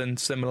something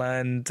similar,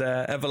 and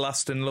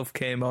Everlasting Love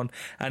came on,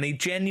 and he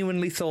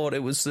genuinely thought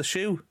it was The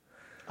Shoe.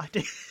 I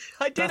did.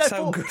 That's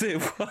how good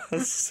it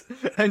was.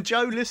 And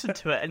Joe listened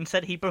to it and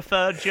said he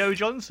preferred Joe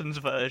Johnson's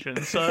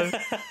version. So,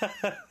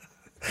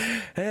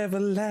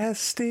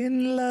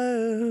 Everlasting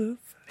Love.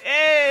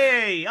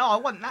 Hey! Oh, I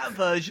want that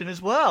version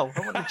as well. I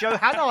want the Joe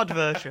Hannard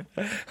version.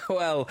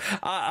 Well,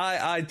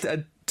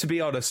 I to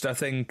be honest, I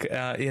think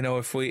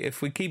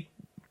if we keep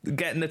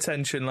getting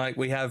attention like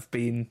we have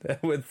been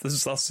with the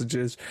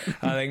sausages,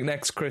 I think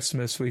next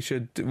Christmas we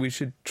should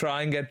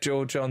try and get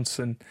Joe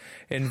Johnson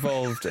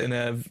involved in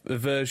a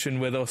version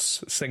with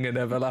us singing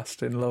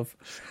Everlasting Love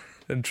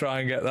and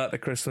try and get that to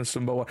Christmas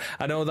number one.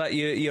 I know that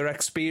you're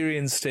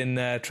experienced in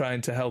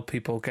trying to help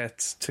people get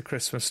to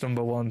Christmas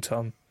number one,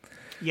 Tom.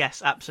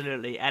 Yes,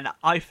 absolutely. And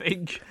I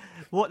think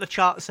what the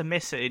charts are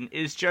missing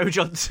is Joe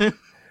Johnson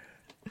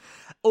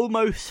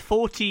almost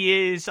 40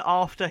 years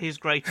after his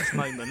greatest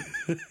moment.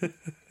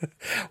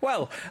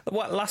 Well,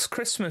 last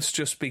Christmas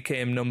just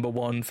became number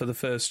one for the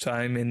first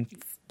time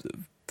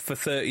for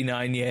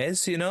 39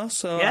 years, you know?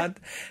 So, yeah.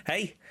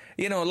 Hey,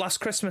 you know, Last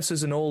Christmas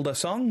is an older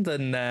song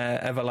than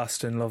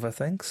Everlasting Love, I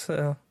think,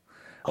 so...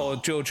 Or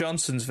Joe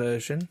Johnson's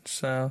version,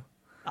 so...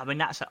 I mean,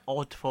 that's an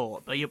odd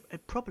thought, but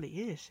it probably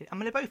is. I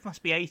mean, they both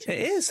must be 80s. It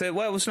is.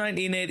 Well, it was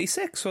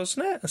 1986,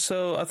 wasn't it?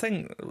 So I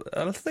think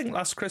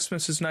Last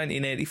Christmas is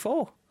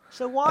 1984.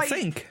 So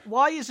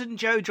why isn't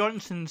Joe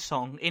Johnson's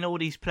song in all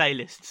these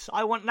playlists?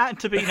 I want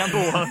that to be number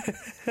one.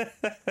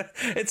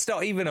 It's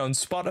not even on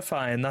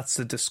Spotify, and that's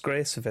the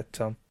disgrace of it,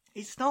 Tom.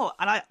 It's not.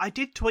 And I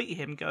did tweet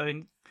him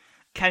going,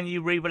 can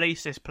you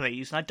re-release this,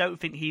 please? And I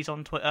don't think he's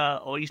on Twitter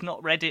or he's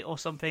not read it or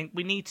something.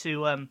 We need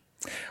to...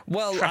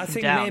 Well, I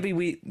think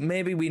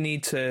maybe we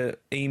need to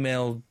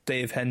email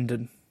Dave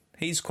Hendon.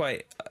 He's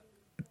quite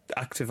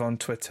active on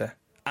Twitter.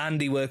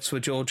 And he works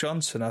with Joe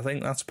Johnson. I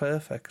think that's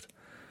perfect.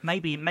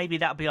 Maybe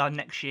that'll be our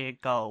next year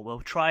goal.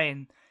 We'll try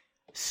and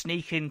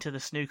sneak into the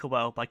snooker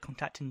world by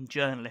contacting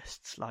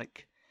journalists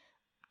like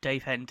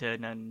Dave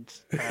Hendon and...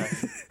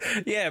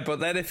 Yeah, but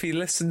then if he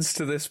listens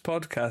to this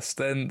podcast,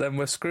 then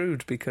we're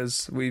screwed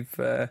because we've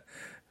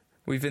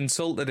We've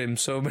insulted him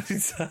so many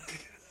times.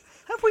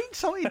 Have we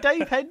insulted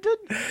Dave Hendon?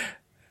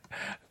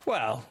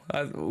 Well,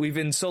 we've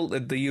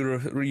insulted the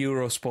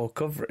Eurosport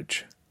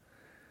coverage.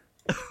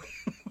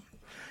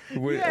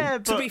 Yeah,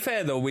 but... To be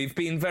fair, though, we've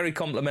been very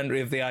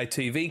complimentary of the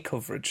ITV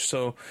coverage,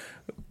 so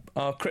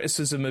our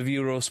criticism of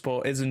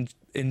Eurosport isn't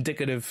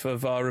indicative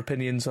of our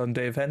opinions on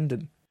Dave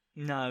Hendon.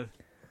 No.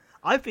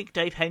 I think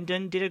Dave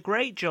Hendon did a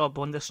great job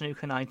on the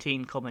Snooker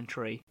 19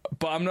 commentary.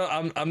 But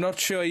I'm not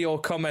sure your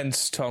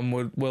comments, Tom,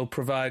 will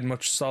provide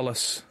much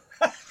solace.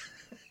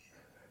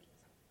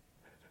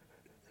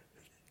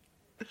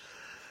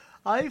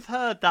 I've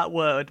heard that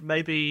word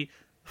maybe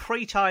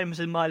 3 times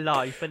in my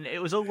life, and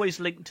it was always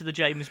linked to the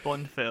James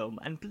Bond film.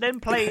 And then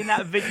playing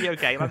that video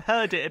game, I've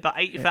heard it about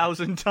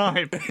 8,000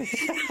 times.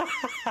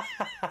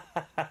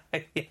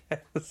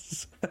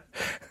 Yes.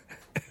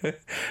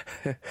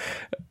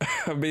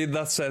 I mean,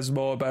 that says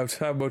more about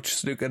how much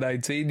Snooker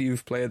 19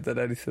 you've played than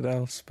anything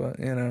else, but,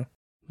 you know.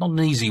 Not an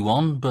easy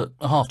one, but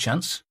a half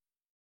chance.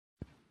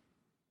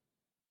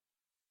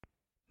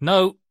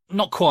 No,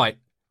 not quite.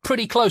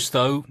 Pretty close,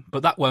 though,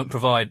 but that won't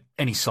provide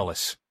any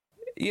solace.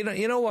 You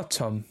know what,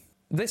 Tom?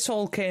 This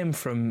all came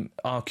from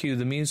our Cue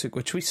the Music,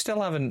 which we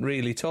still haven't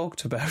really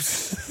talked about.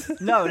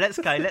 No, let's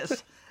go.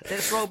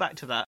 Let's roll back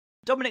to that.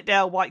 Dominic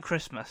Dale, White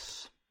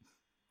Christmas.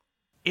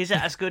 Is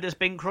it as good as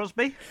Bing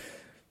Crosby?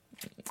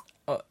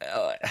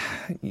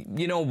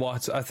 You know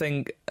what? I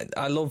think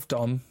I love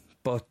Dom,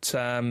 but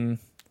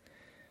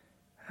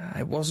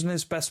it wasn't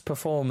his best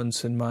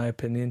performance, in my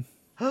opinion.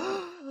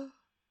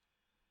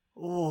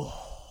 Oh.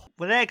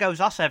 Well, there goes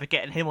us ever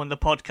getting him on the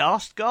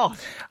podcast. God.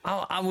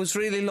 I was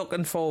really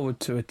looking forward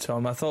to it,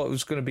 Tom. I thought it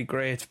was going to be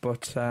great,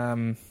 but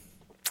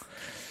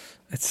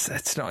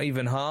it's not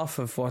even half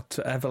of what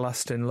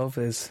Everlasting Love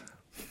is.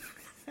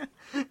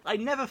 I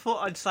never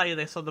thought I'd say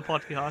this on the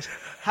podcast.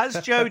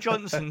 Has Joe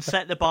Johnson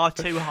set the bar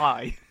too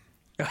high?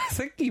 I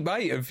think he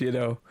might have, you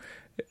know.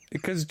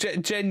 Because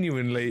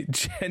genuinely,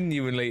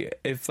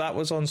 if that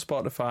was on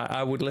Spotify,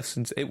 I would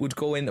listen to it. It would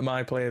go into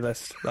my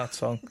playlist, that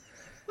song.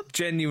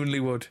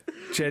 Genuinely would.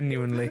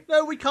 Genuinely.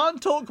 No, we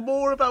can't talk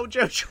more about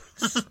Joe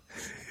Johnson.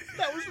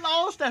 That was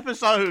last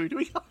episode.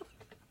 We can't.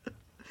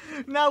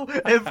 Now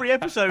every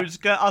episode's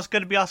going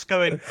to be us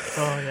going,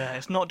 oh yeah,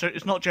 it's not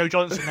Joe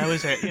Johnson now,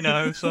 is it? You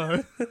know,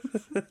 so.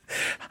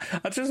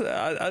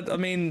 I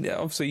mean,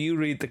 obviously you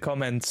read the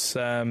comments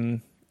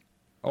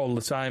all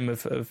the time.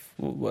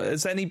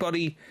 Has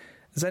anybody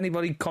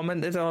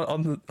commented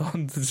on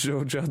the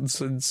Joe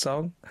Johnson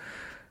song?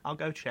 I'll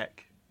go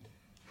check.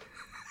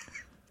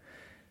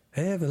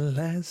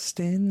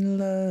 Everlasting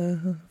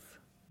love.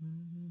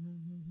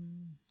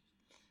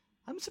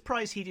 I'm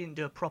surprised he didn't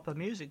do a proper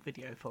music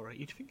video for it.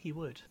 You'd think he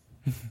would.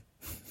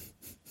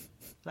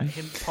 Like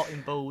him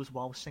potting balls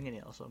while singing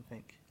it or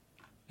something.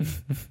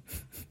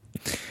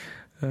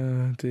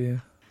 Oh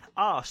dear.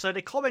 So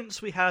the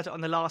comments we had on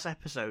the last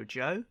episode,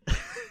 Joe.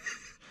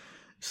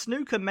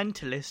 Snooker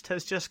Mentalist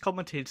has just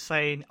commented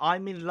saying,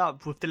 I'm in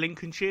love with the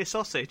Lincolnshire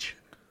sausage.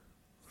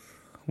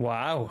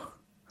 Wow.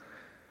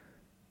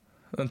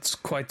 That's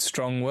quite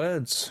strong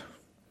words.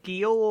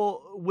 Gior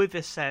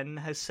Withersen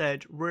has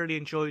said, really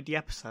enjoyed the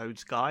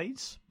episodes,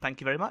 guys. Thank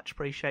you very much.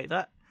 Appreciate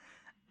that.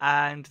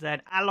 And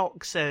then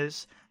Alok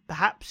says,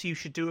 perhaps you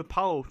should do a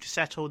poll to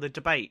settle the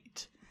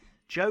debate.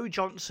 Joe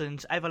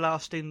Johnson's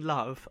Everlasting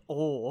Love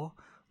or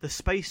the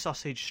Space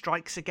Sausage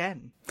Strikes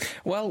Again.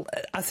 Well,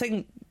 I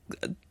think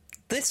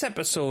this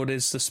episode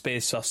is the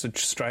Space Sausage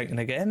striking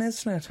again,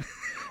 isn't it?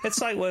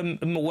 It's like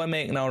we're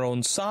making our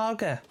own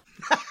saga.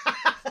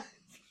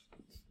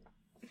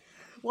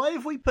 Why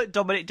have we put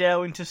Dominic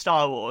Dale into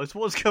Star Wars?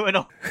 What's going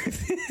on?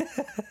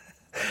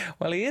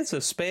 Well, he is a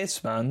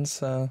spaceman,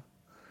 so,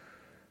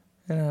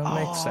 you know,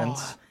 it makes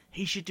sense.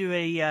 He should do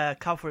a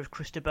cover of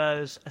Chris de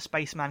Burgh's A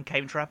Spaceman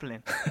Came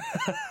Travelling.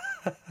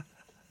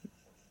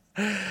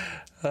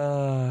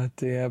 Oh,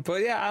 dear.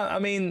 But, yeah, I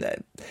mean,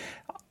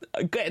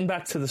 getting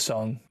back to the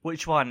song.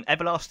 Which one?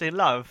 Everlasting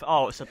Love?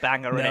 Oh, it's a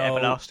banger, isn't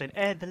it?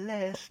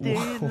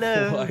 Everlasting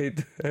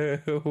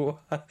Love.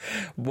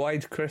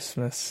 White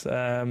Christmas.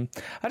 I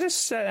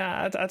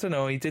don't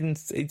know. He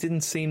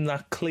didn't seem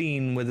that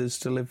clean with his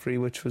delivery,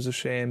 which was a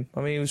shame.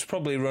 I mean, he was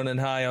probably running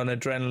high on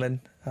adrenaline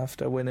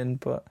after winning,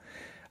 but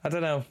I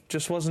don't know.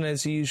 Just wasn't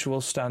his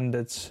usual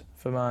standards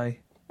for my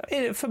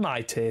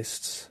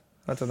tastes.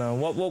 I don't know.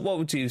 What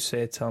would you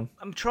say, Tom?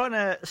 I'm trying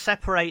to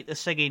separate the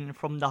singing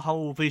from the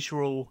whole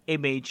visual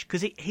image,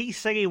 because he's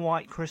singing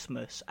White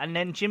Christmas, and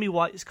then Jimmy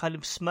White's kind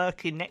of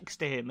smirking next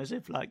to him as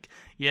if like,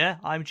 yeah,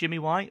 I'm Jimmy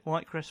White,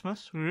 White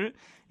Christmas.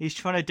 He's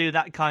trying to do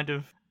that kind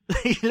of...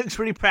 He looks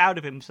really proud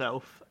of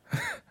himself.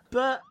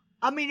 But,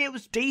 I mean, it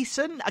was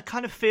decent. I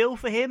kind of feel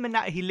for him, and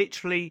that he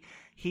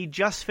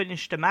just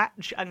finished a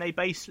match, and they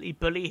basically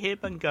bully him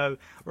and go,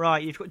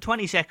 right, you've got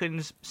 20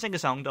 seconds, sing a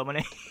song,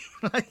 Dominic.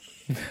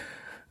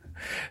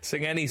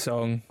 Sing any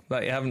song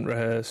that you haven't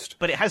rehearsed.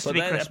 But it has to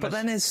be Christmas. But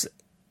then his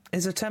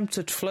attempt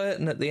at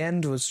flirting at the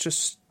end was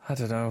just, I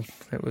don't know,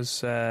 it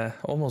was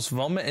almost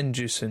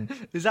vomit-inducing.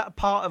 Is that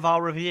part of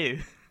our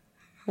review?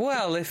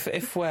 Well,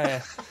 if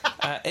we're...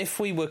 If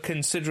we were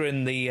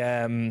considering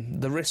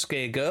the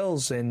risque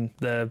girls in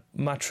the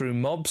Matchroom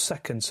Mob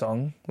second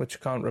song, which I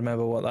can't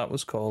remember what that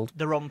was called.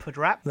 The Romford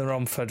Rap. The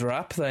Romford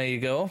Rap, there you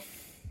go.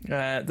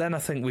 Then I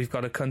think we've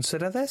got to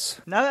consider this.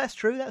 No, that's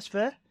true, that's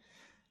fair.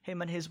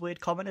 Him and his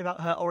weird comment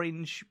about her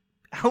orange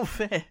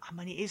outfit. I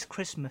mean, it is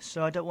Christmas,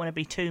 so I don't want to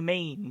be too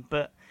mean,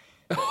 but...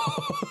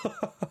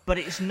 but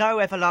it's no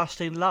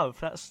everlasting love.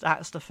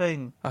 That's the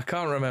thing. I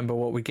can't remember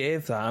what we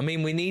gave that. I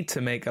mean, we need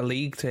to make a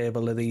league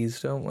table of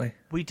these, don't we?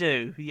 We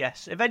do,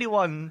 yes. If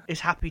anyone is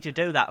happy to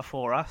do that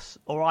for us,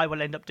 or I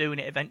will end up doing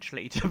it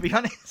eventually, to be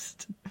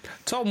honest.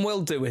 Tom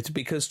will do it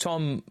because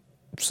Tom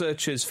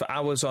searches for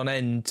hours on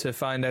end to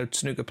find out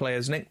snooker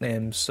players'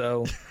 nicknames,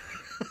 so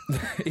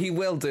he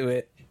will do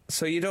it.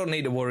 So you don't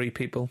need to worry,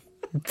 people.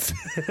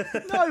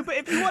 No, but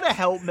if you want to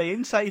help me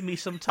and save me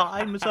some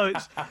time, so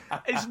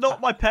it's not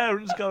my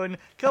parents going,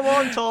 come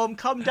on, Tom,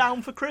 come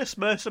down for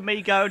Christmas, and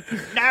me going,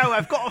 no,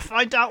 I've got to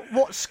find out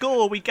what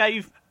score we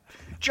gave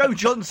Joe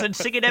Johnson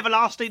singing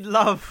Everlasting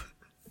Love.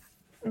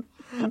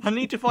 I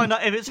need to find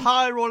out if it's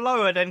higher or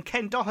lower than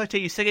Ken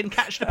Doherty singing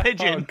Catch the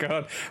Pigeon. Oh,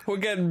 God. We're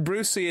getting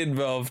Brucey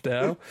involved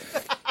now.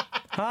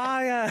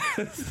 Higher.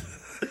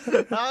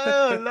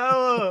 Higher,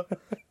 lower.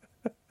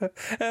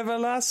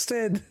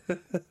 Everlasting.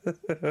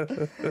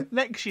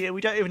 Next year, we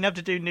don't even have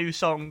to do new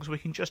songs. We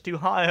can just do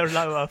higher,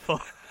 lower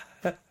for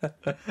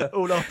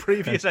all our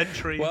previous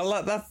entries.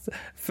 Well, that's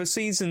for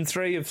season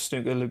 3 of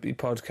Snooker Loopy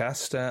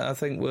podcast. I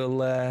think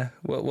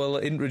we'll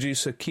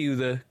introduce a cue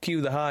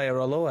the higher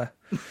or lower.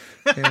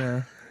 You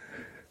know.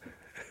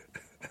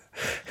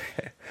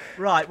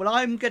 Right. Well,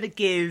 I'm going to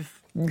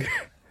give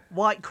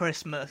White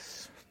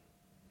Christmas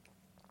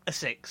a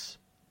 6.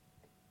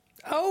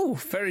 Oh,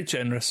 very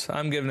generous.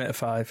 I'm giving it a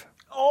 5.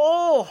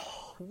 Oh,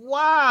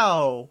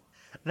 wow.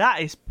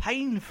 That is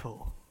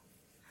painful.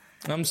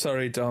 I'm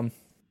sorry, Dom.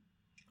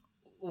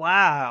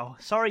 Wow.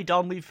 Sorry,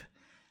 Dom.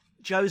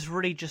 Joe's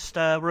really just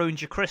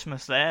ruined your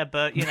Christmas there,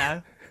 but, you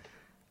know,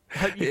 I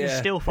hope you can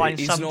still find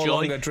some joy. He's no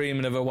longer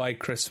dreaming of a white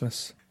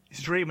Christmas.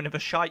 He's dreaming of a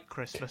shite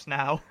Christmas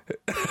now.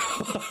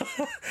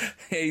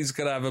 He's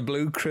going to have a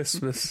blue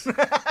Christmas.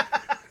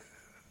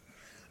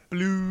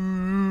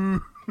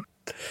 Blue.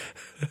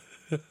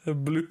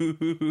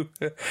 Blue,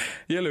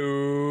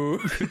 yellow.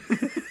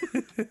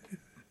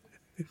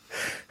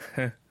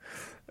 Oh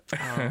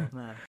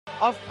man!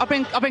 I've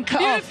been cut off.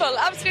 Beautiful,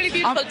 absolutely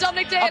beautiful.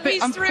 Dominic Day at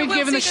least through.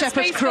 We'll see the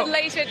space for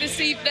later this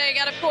evening,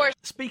 and of course.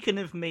 Speaking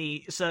of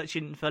me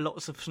searching for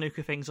lots of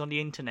snooker things on the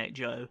internet,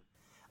 Joe,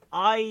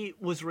 I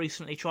was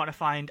recently trying to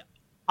find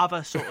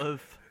other sort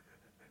of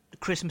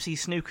Christmassy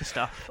snooker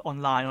stuff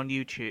online on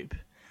YouTube.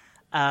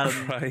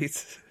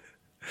 Right.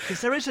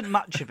 Because there isn't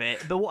much of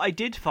it, but what I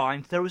did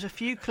find, there was a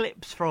few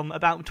clips from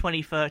about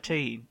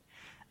 2013,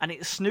 and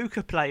it's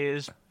snooker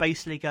players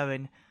basically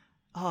going,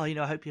 oh, you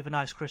know, I hope you have a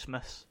nice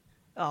Christmas.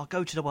 Oh,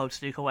 go to the World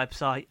Snooker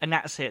website, and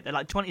that's it. They're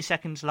like 20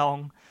 seconds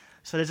long.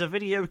 So there's a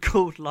video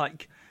called,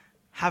 like,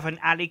 Have an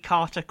Ali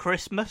Carter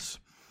Christmas.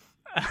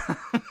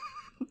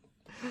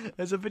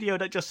 There's a video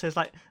that just says,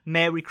 like,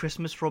 Merry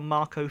Christmas from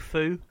Marco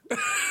Fu.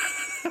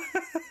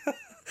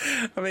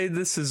 I mean,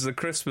 this is a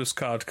Christmas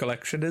card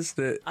collection,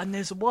 isn't it? And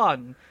there's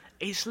one.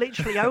 It's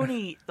literally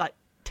only like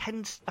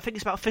 10, I think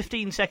it's about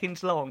 15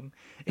 seconds long.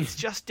 It's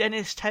just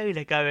Dennis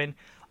Taylor going,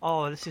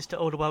 oh, this is to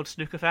all the World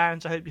Snooker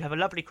fans. I hope you have a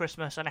lovely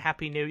Christmas and a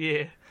Happy New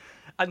Year.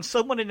 And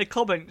someone in the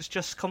comments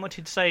just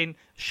commented saying,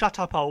 shut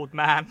up, old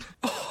man.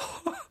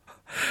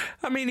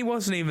 I mean, he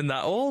wasn't even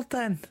that old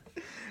then.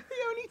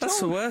 That's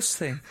the worst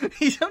thing.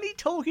 He's only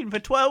talking for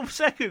 12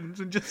 seconds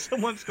and just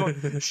someone's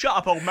going, shut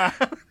up, old man.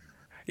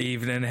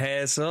 Evening,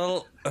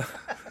 Hazel.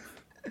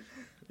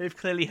 They've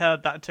clearly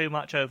heard that too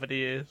much over the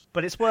years.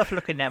 But it's worth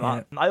looking them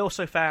up. I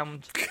also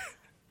found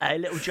a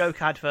little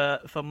joke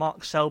advert for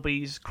Mark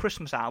Selby's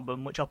Christmas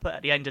album, which I'll put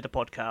at the end of the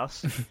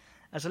podcast,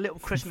 as a little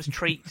Christmas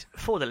treat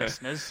for the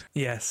listeners.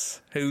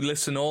 Yes, who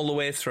listen all the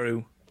way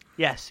through.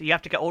 Yes, you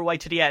have to get all the way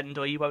to the end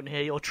or you won't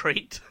hear your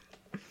treat.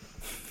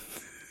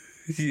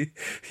 You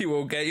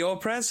won't get your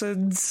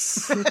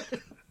presents.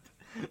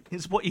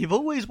 It's what you've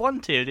always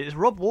wanted. It's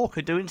Rob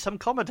Walker doing some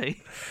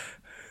comedy.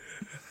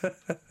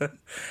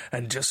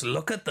 And just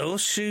look at those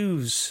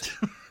shoes.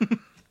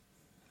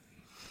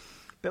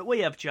 But we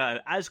have, Joe,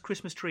 as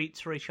Christmas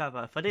treats for each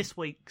other, for this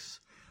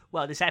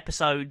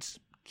episode's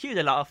Cue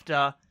the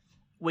Laughter,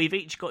 we've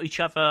each got each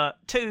other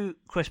 2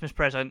 Christmas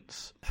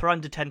presents for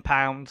under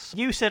 £10.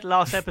 You said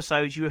last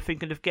episode you were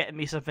thinking of getting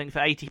me something for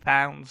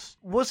 £80.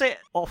 Was it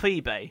off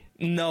eBay?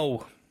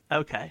 No.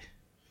 Okay.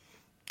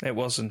 It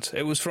wasn't.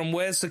 It was from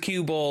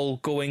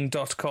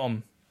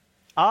where'sthecueballgoing.com.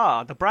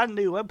 Ah, the brand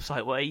new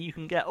website where you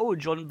can get all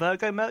John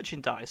Virgo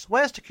merchandise.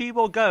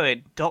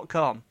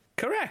 Where'sthecueballgoing.com.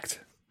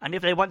 Correct. And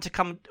if they want to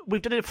come,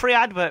 we've done a free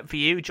advert for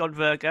you, John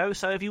Virgo,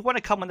 so if you want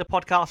to come on the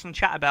podcast and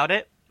chat about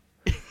it,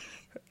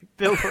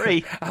 feel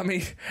free. I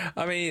mean,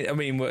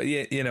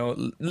 you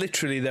know,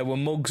 literally there were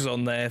mugs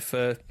on there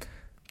for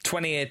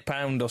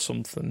 £28 or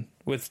something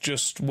with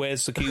just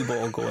 "Where's the cue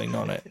ball going"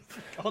 on it.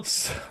 God.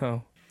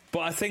 So But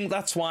I think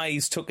that's why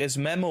he's took his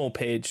memo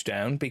page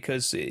down,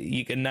 because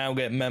you can now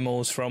get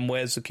memos from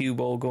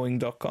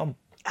where'sthecueballgoing.com.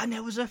 And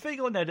there was a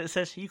thing on there that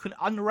says you can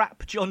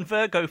unwrap John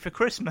Virgo for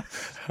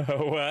Christmas.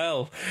 Oh,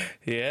 well,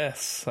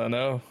 yes, I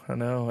know.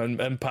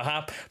 And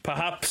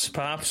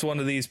perhaps one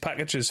of these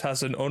packages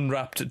has an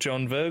unwrapped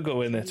John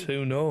Virgo in it.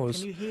 Who knows?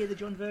 Can you hear the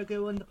John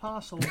Virgo on the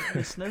parcel,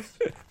 listeners?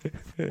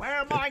 Where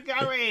am I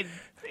going?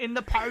 In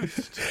the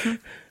post.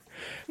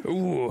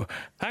 Ooh,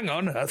 hang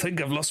on, I think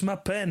I've lost my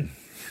pen.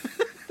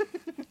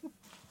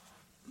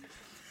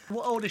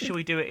 What order shall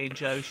we do it in,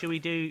 Joe? Do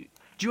you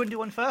want to do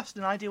one first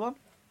and I do one?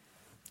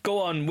 Go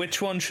on,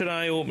 which one should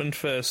I open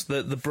first?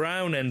 The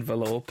brown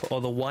envelope or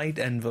the white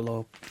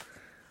envelope?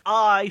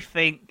 I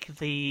think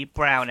the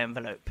brown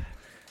envelope.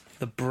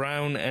 The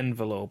brown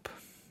envelope.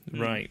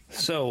 Right.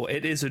 So,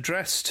 it is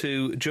addressed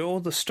to Joe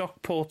the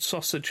Stockport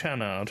Sausage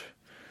Hannard,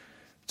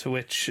 to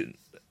which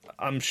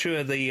I'm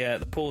sure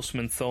the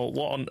postman thought,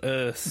 what on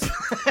earth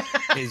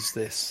is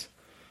this?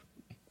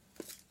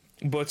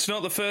 But it's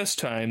not the first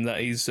time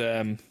that he's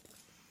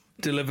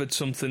delivered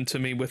something to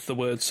me with the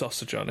word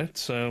sausage on it,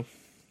 so...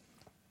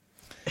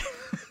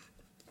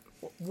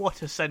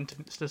 What a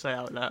sentence to say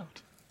out loud.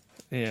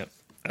 Yeah.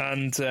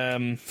 And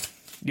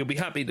you'll be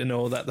happy to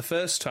know that the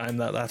first time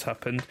that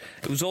happened,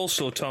 it was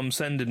also Tom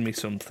sending me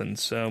something,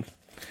 so...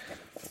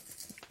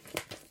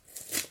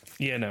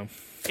 You know.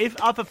 If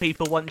other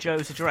people want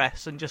Joe's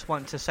address and just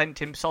want to send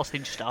him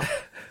sausage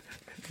stuff...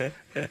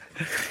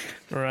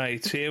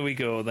 Right, here we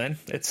go then.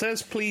 It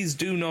says, please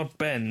do not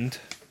bend.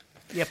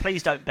 Yeah,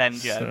 please don't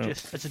bend, Joe. So...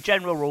 Just as a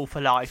general rule for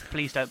life,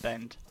 please don't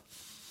bend.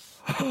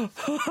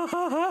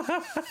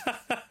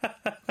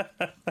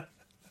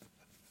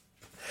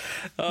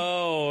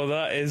 Oh,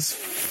 that is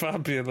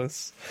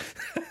fabulous.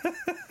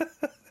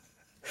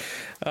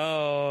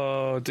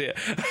 Oh, dear.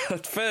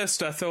 At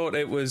first I thought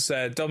it was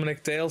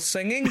Dominic Dale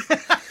singing.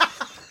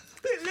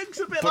 It looks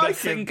a bit but like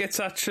him.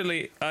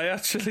 I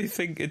actually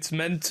think it's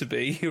meant to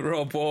be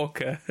Rob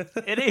Walker.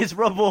 It is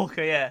Rob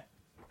Walker, yeah.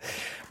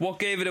 What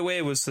gave it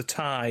away was the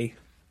tie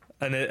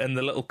and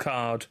the little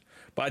card.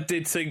 But I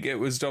did think it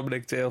was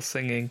Dominic Dale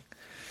singing.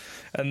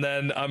 And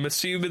then I'm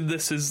assuming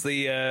this is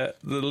the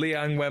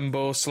Liang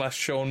Wenbo /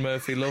 Sean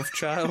Murphy love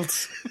child.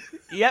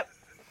 Yep.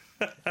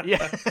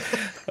 Yeah.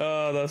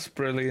 Oh, that's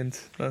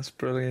brilliant. That's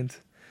brilliant.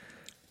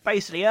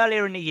 Basically,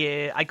 earlier in the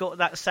year, I got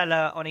that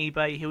seller on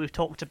eBay who we've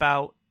talked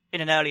about in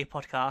an earlier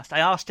podcast. I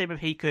asked him if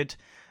he could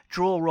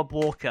draw Rob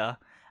Walker,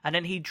 and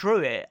then he drew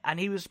it, and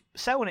he was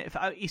selling it.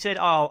 He said,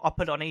 oh, I'll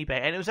put it on eBay.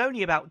 And it was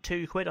only about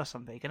 £2 or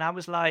something. And I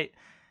was like,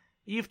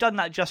 you've done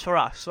that just for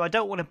us, so I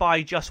don't want to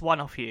buy just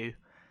one off you.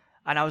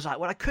 And I was like,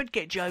 well, I could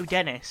get Joe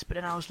Dennis, but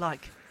then I was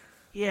like,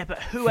 yeah, but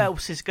who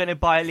else is going to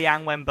buy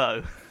Liang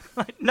Wenbo?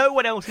 Like, no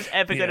one else is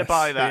ever going to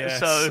buy that. Yes.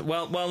 So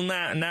well,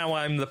 now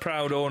I'm the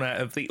proud owner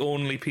of the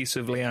only piece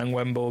of Liang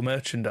Wenbo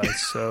merchandise.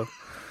 So,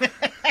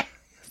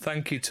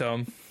 thank you,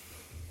 Tom.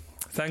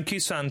 Thank you,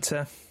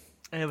 Santa.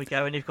 There we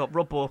go, and you've got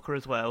Rob Walker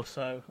as well.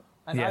 So,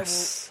 and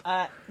yes.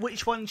 I will,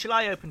 which one shall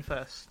I open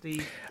first?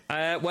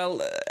 I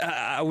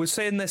was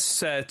saying this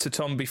to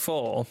Tom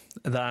before,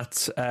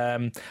 that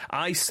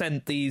I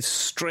sent these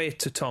straight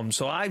to Tom,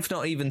 so I've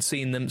not even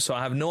seen them, so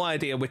I have no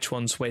idea which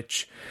one's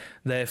which.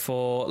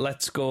 Therefore,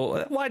 let's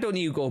go. Why don't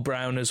you go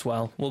brown as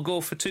well? We'll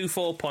go for 2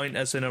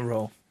 4-pointers in a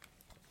row.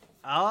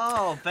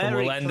 Oh,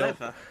 very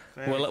clever.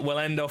 We'll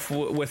end off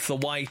with the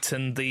white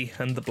and the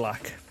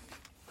black.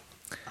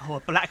 Oh, a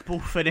black ball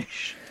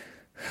finish.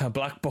 A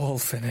black ball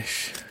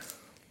finish.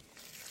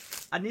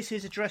 And this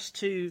is addressed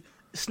to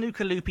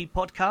Snooker Loopy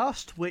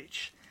Podcast,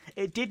 which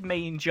it did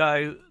mean,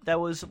 Joe, there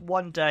was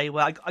one day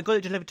where I got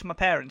it delivered to my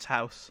parents'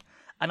 house,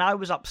 and I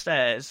was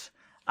upstairs,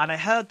 and I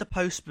heard the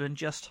postman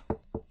just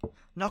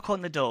knock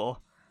on the door.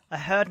 I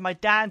heard my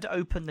dad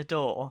open the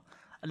door,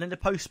 and then the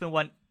postman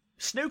went,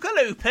 Snooker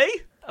Loopy?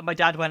 And my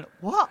dad went,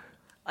 what?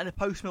 And the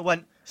postman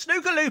went,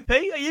 Snooker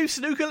Loopy? Are you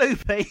Snooker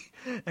Loopy?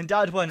 And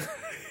Dad went,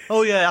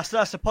 oh yeah,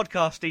 that's the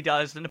podcast he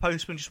does. And the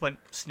postman just went,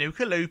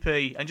 Snooker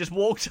Loopy, and just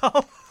walked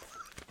off.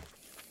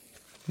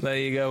 There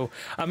you go.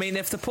 I mean,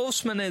 if the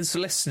postman is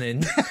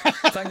listening,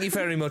 thank you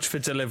very much for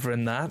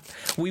delivering that.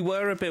 We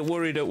were a bit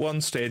worried at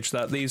one stage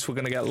that these were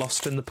going to get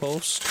lost in the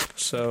post,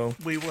 so...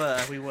 We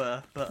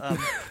were, but...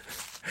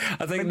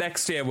 I think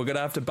next year we're going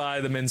to have to buy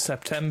them in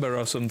September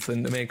or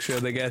something to make sure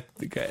they get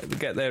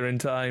there in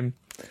time.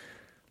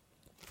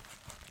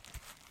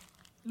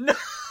 No!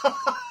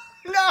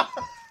 No!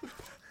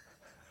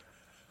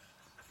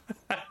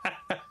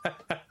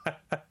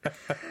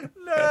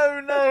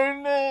 No!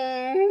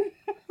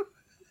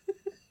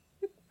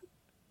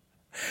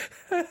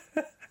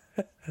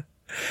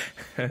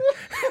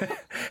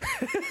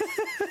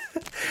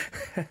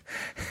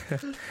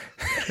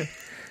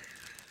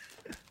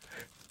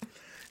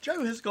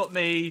 Joe has got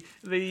me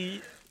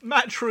the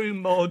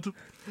Matchroom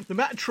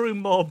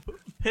Mob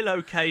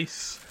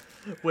pillowcase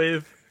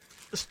with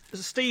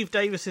Steve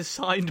Davis's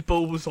signed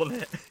balls on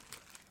it.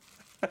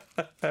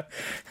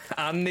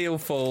 And Neil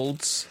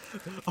Folds.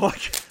 Oh,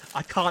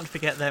 I can't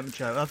forget them,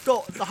 Joe. I've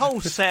got the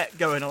whole set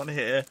going on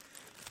here.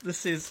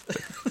 This is...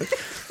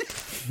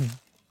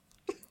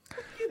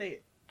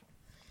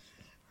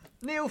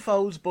 Neil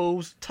folds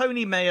balls.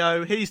 Tony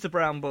Mayo, he's the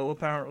brown ball,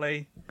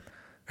 apparently.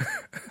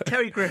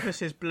 Terry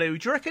Griffiths is blue.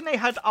 Do you reckon they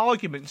had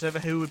arguments over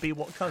who would be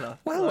what colour?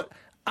 Well,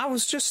 I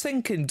was just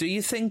thinking, do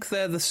you think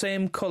they're the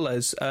same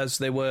colours as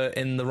they were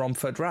in the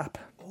Romford Rap?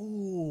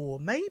 Oh,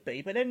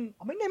 maybe, but then,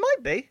 I mean, they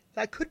might be.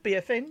 That could be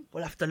a thing.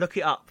 We'll have to look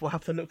it up.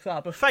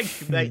 But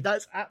thank you, mate.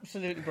 That's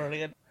absolutely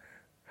brilliant.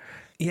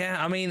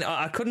 Yeah, I mean,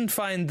 I couldn't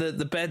find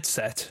the bed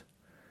set,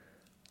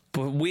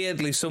 but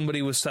weirdly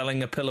somebody was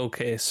selling a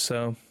pillowcase,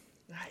 so...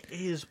 That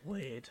is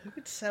weird. Who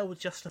would sell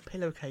just a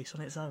pillowcase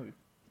on its own?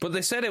 But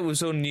they said it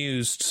was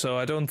unused, so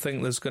I don't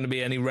think there's going to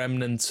be any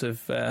remnants of...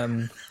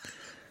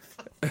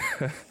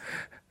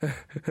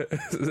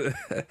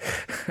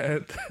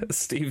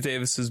 Steve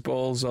Davis's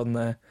balls on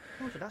there.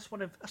 Oh, that's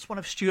one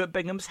of Stuart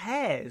Bingham's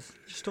hairs,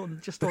 just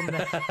on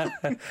there.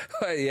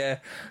 Well, yeah,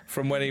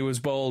 from when he was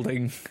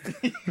balding.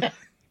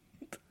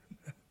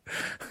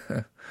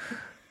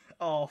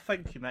 Oh,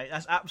 thank you, mate.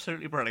 That's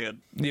absolutely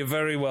brilliant. You're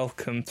very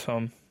welcome,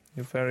 Tom.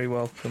 You're very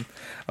welcome.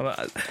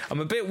 I'm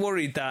a bit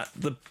worried that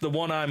the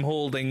one I'm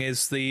holding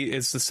is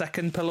the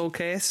second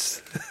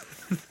pillowcase.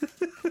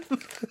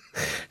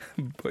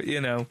 But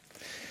you know,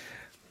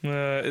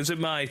 is it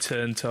my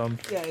turn, Tom?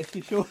 Yeah,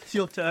 it's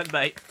your turn,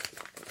 mate.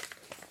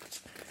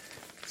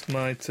 It's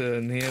my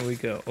turn. Here we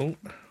go.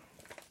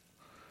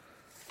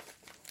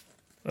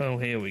 Oh,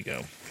 here we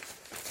go.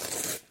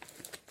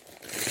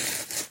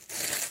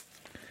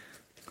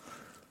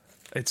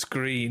 It's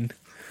green.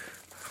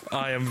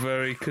 I am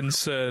very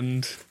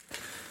concerned.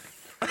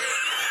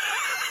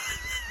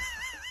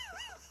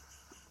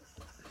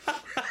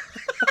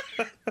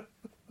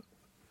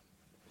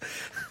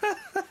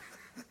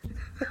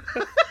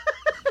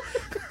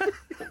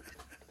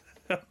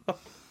 Oh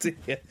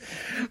dear.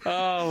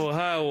 Oh,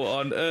 how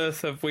on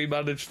earth have we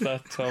managed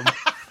that, Tom?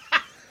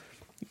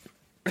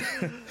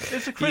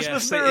 It's a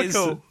Christmas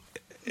miracle.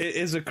 It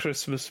is a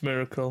Christmas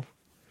miracle.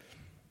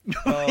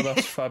 Oh,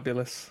 that's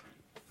fabulous.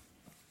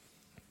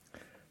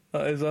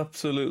 That is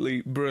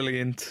absolutely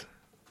brilliant.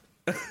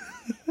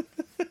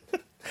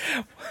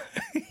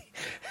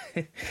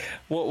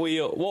 What were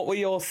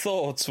your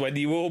thoughts when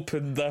you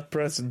opened that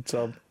present,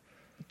 Tom?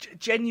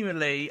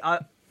 Genuinely,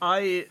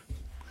 I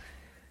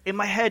in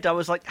my head I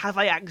was like, have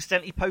I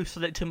accidentally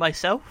posted it to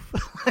myself?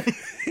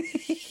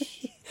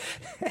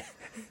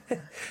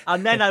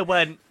 And then I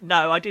went,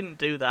 no, I didn't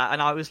do that, and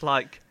I was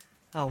like,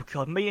 oh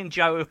god, me and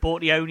Joe have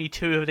bought the only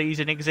two of these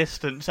in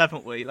existence,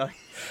 haven't we? Like,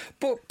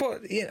 but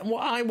you know,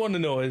 what I want to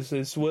know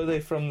is were they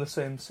from the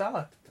same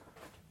seller?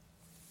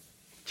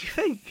 Do you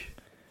think?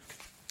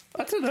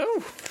 I don't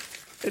know.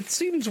 It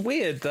seems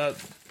weird that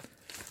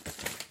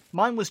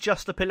mine was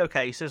just a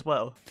pillowcase as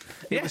well.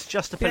 Yeah. It was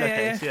just a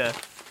pillowcase, yeah.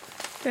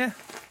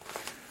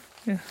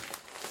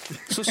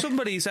 So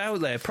somebody's out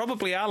there,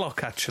 probably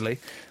Alok actually,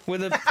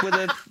 with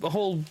a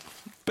whole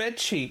bed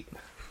sheet.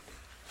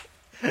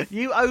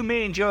 You owe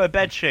me and Joe a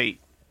bed sheet.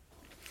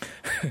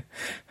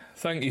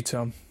 Thank you,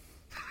 Tom.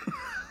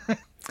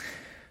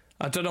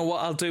 I don't know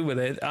what I'll do with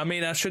it. I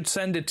mean, I should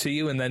send it to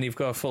you, and then you've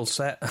got a full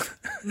set.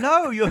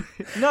 No,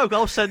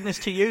 I'll send this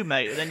to you,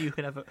 mate, and then you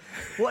can have it.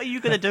 What are you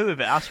going to do with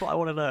it? That's what I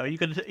want to know. Are you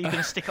going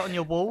to stick it on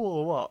your wall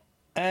or what?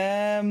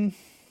 Are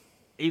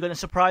you going to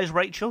surprise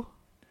Rachel?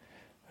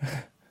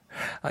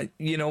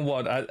 You know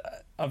what?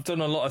 I've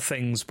done a lot of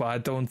things, but I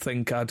don't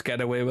think I'd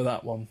get away with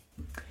that one.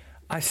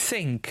 I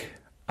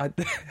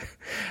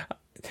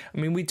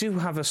mean, we do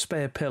have a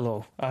spare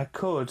pillow. I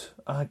could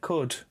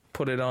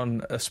put it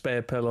on a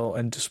spare pillow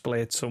and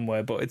display it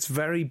somewhere, but it's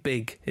very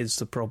big is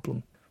the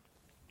problem.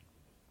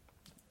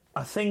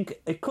 I think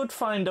it could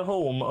find a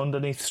home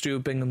underneath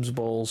Stuart Bingham's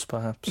balls,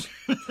 perhaps,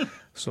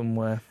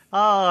 somewhere.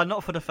 Ah,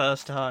 not for the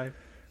first time.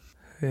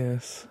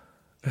 Yes.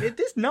 It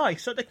is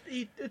nice. So the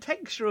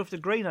texture of the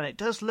green on it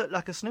does look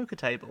like a snooker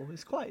table.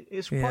 It's quite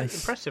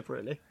impressive,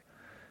 really.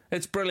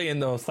 It's brilliant,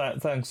 though.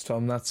 Thanks,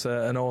 Tom. That's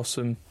an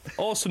awesome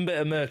bit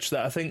of merch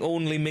that I think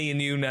only me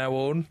and you now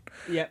own.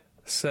 Yeah.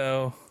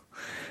 So,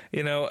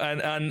 you know,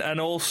 and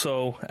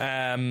also,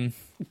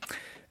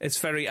 it's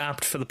very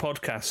apt for the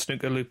podcast.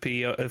 Snooker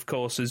Loopy, of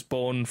course, is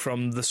born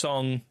from the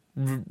song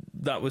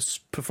that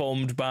was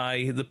performed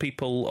by the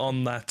people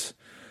on that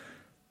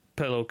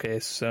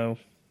pillowcase. So,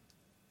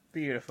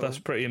 beautiful. That's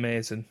pretty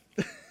amazing.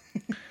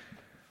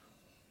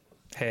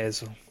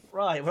 Hazel.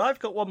 Right, well, I've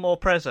got one more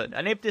present,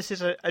 and if this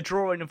is a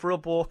drawing of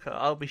Rob Walker,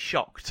 I'll be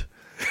shocked.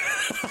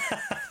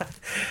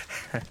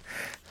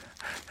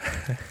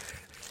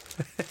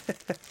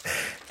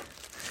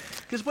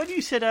 Because when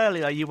you said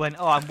earlier, you went,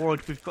 oh, I'm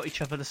worried we've got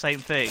each other the same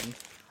thing.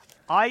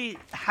 I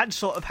had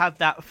sort of had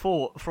that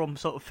thought from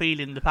sort of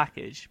feeling the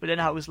package, but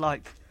then I was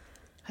like,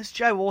 has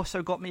Joe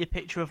also got me a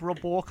picture of Rob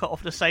Walker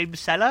off the same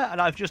seller,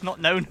 and I've just not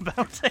known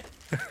about it?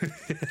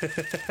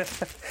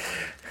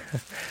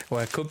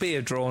 Well, it could be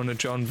a drawing of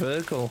John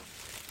Virgil.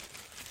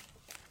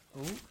 Oh,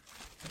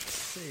 let's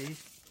see.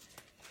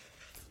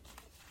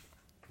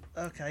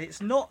 Okay, it's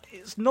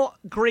not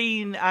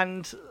green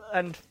and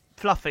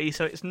fluffy,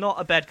 so it's not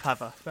a bed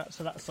cover.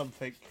 So that's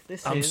something.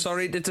 I'm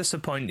sorry to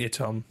disappoint you,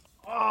 Tom.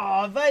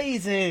 Oh,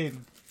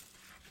 amazing!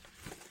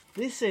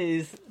 This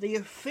is the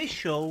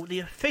official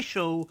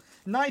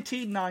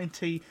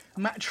 1990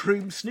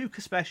 Matchroom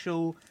Snooker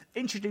Special,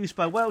 introduced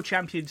by world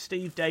champion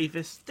Steve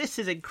Davis. This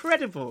is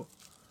incredible.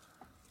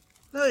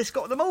 No, it's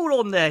got them all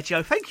on there,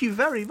 Joe. Thank you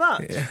very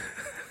much. Yeah.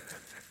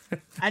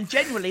 And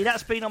generally,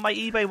 that's been on my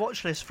eBay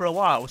watch list for a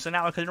while, so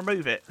now I can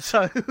remove it.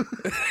 So,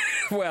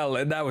 well,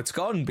 and now it's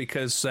gone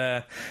because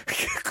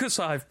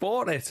I've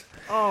bought it.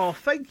 Oh,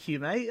 thank you,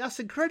 mate. That's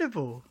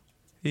incredible.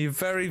 You're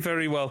very,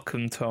 very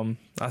welcome, Tom.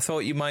 I thought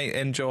you might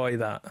enjoy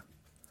that.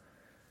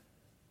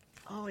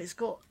 Oh, it's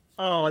got...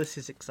 Oh, this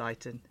is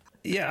exciting.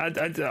 Yeah,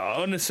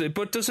 I honestly,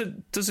 but does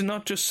it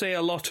not just say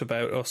a lot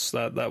about us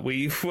that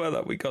we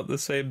got the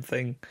same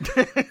thing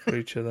for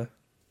each other?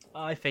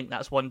 I think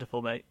that's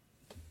wonderful, mate.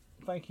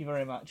 Thank you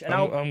very much. And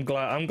I'm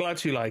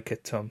glad you like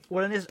it, Tom.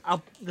 Well, and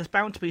there's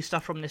bound to be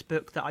stuff from this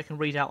book that I can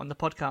read out on the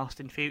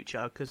podcast in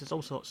future, because there's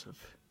all sorts of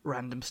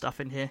random stuff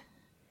in here.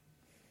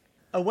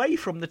 Away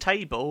from the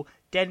table,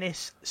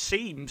 Dennis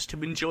seems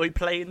to enjoy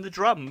playing the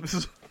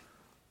drums.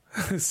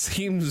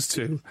 Seems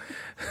to.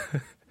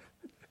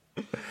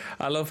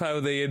 I love how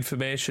the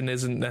information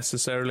isn't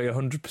necessarily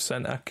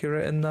 100%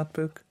 accurate in that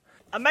book.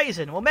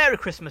 Amazing. Well, Merry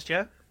Christmas,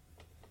 Joe.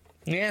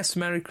 Yes,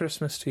 Merry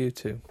Christmas to you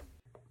too.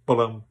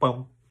 Bum.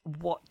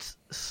 What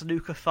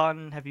snooker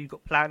fun have you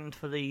got planned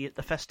for the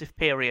festive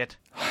period?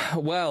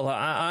 Well,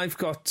 I've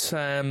got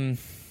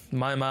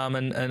my mum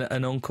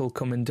and uncle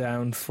coming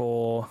down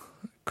for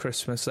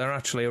Christmas. They're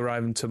actually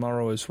arriving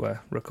tomorrow as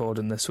we're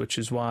recording this, which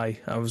is why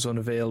I was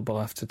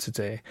unavailable after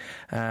today.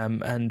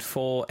 And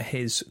for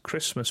his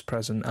Christmas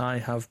present, I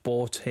have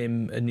bought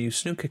him a new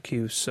snooker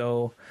cue,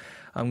 so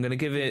I'm going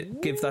to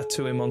give that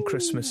to him on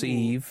Christmas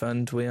Eve,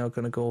 and we are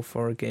going to go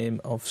for a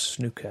game of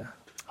snooker.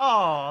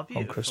 Oh,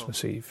 beautiful. On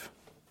Christmas Eve.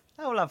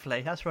 Oh,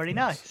 lovely. That's really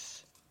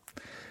nice.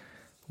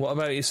 What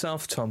about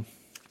yourself, Tom?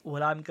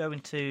 Well, I'm going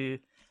to,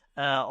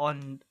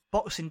 on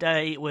Boxing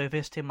Day, we're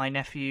visiting my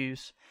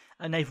nephews,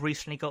 and they've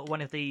recently got one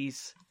of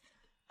these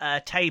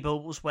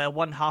tables where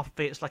one half of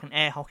it is like an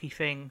air hockey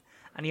thing,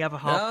 and the other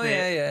half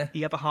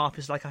the other half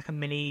is like a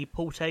mini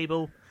pool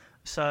table.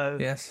 So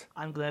yes.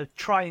 I'm going to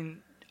try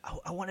and...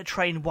 I want to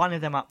train one of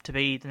them up to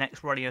be the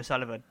next Ronnie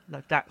O'Sullivan.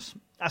 Like that's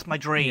my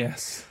dream.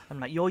 Yes. I'm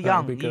like, you're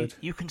young.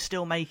 You can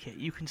still make it.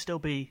 You can still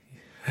be...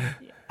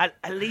 At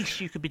least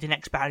you could be the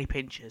next Barry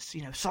Pinchers,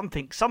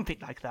 something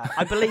like that.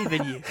 I believe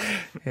in you.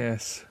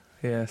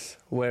 Yes,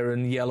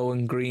 wearing yellow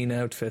and green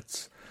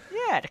outfits.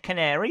 Yeah, the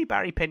Canary,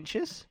 Barry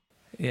Pinchers.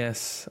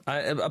 Yes,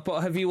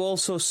 but have you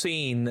also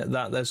seen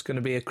that there's going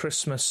to be a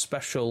Christmas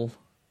special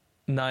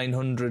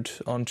 900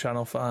 on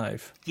Channel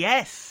 5?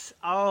 Yes.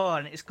 Oh,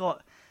 and it's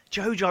got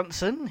Joe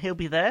Johnson. He'll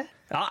be there.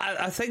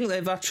 I think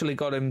they've actually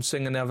got him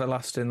singing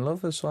Everlasting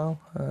Love as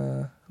well,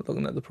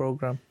 looking at the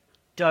programme.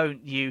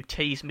 Don't you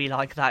tease me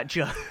like that,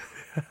 Joe.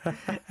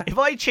 If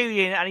I tune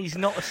in and he's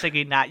not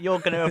singing that, you're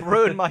going to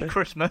ruin my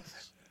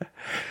Christmas.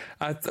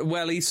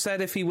 Well, he said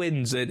if he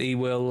wins it, he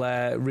will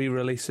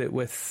re-release it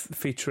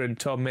featuring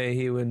Tom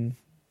Mayhew and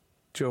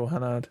Joe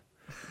Hannard.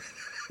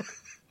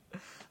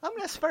 I mean,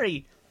 that's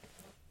very,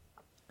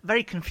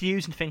 very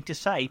confusing thing to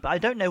say, but I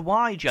don't know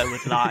why Joe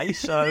would lie,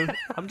 so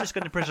I'm just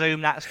going to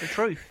presume that's the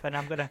truth, and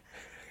I'm going to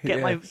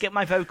get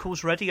my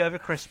vocals ready over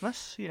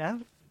Christmas,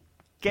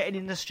 getting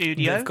in the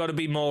studio. They've got to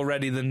be more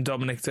ready than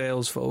Dominic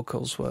Dale's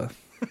vocals were.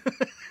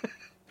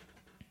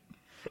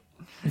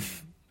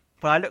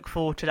 But I look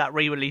forward to that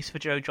re-release for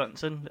Joe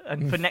Johnson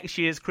and for next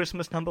year's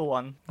Christmas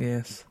 #1.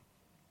 Yes.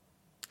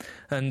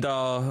 And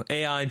our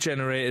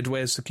AI-generated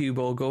Where's the Cue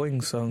Ball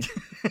Going song.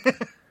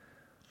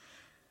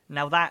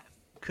 Now that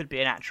could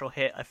be an actual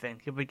hit, I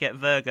think, if we get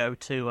Virgo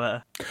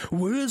to...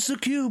 Where's the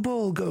cue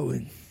ball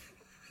going?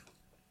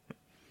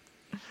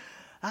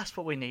 That's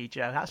what we need,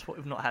 Joe. That's what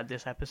we've not had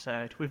this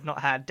episode. We've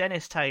not had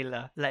Dennis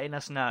Taylor letting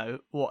us know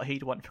what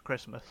he'd want for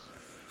Christmas.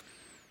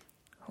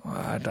 Well,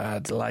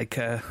 I'd like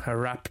a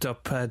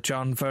wrapped-up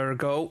John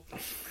Virgo,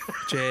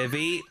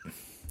 JV,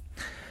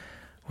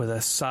 with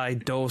a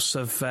side dose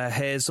of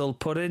hazel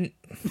pudding.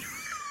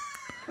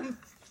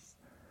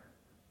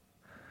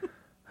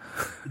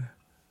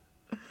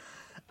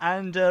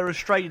 And a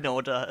restraining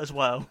order as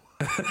well.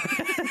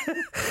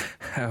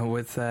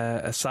 With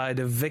a side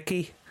of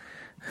Vicky.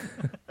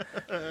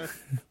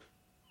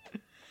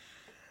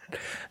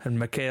 And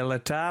Michaela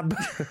Tab.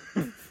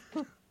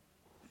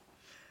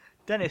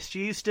 Dennis, do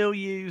you still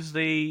use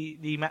the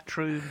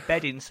Matchroom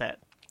bedding set?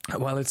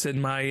 Well, it's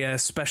in my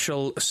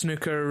special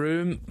snooker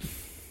room.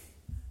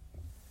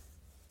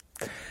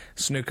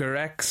 Snooker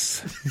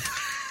X.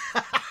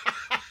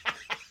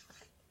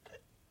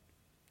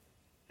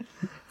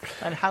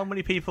 And how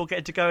many people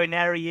get to go in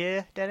there a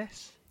year,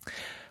 Dennis?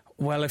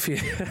 Well, if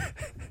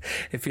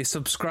you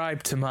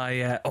subscribe to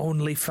my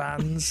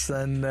OnlyFans,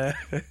 then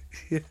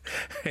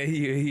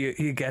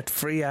you get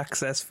free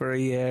access for a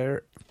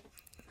year.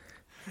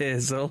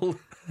 Hazel.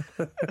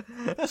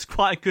 That's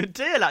quite a good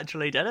deal,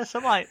 actually, Dennis.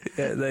 Yeah,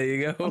 there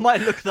you go. I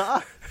might look that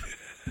up.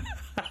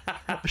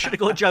 I should have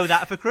got Joe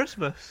that for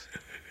Christmas.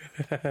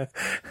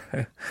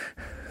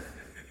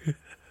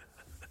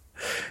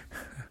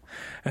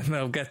 and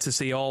they'll get to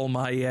see all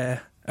my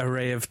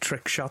array of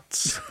trick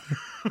shots.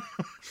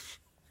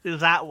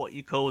 Is that what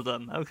you call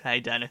them? Okay,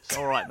 Dennis.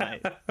 All right,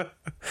 mate.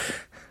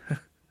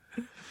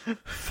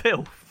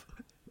 Filth.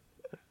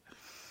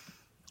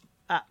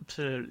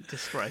 Absolute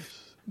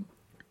disgrace.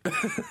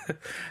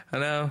 I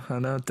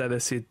know,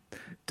 Dennis, you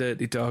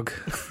dirty dog.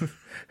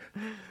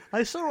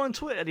 I saw on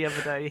Twitter the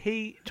other day,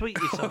 he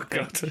tweeted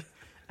something,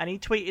 and he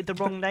tweeted the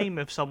wrong name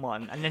of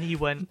someone, and then he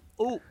went,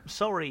 "Oh,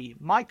 sorry,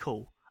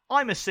 Michael,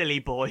 I'm a silly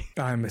boy."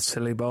 I'm a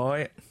silly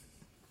boy.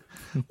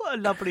 What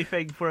a lovely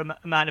thing for a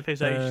man of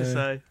his age to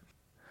say.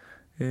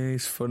 Yeah,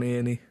 he's funny,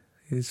 isn't he?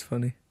 He's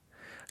funny.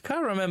 I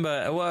can't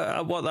remember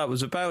what that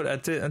was about. I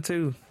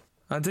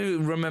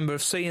do remember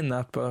seeing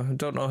that, but I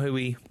don't know who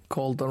he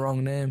called the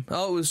wrong name.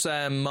 Oh, it was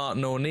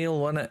Martin O'Neill,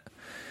 wasn't it?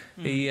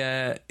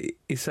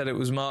 He said it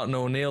was Martin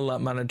O'Neill that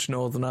managed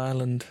Northern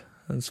Ireland.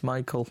 It's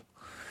Michael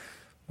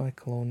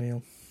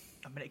O'Neill.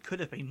 I mean, it could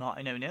have been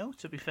Martin O'Neill,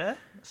 to be fair.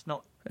 It's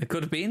not... It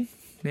could have been,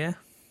 yeah.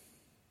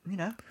 You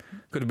know.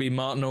 Could have been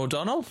Martin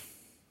O'Donnell.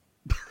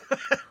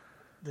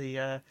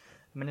 The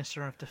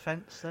Minister of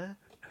Defence there.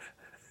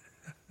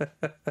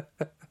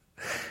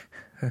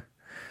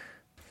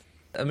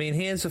 I mean,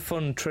 here's a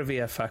fun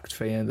trivia fact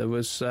for you. There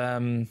was a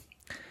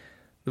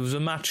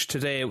match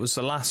today. It was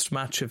the last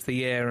match of the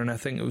year, and I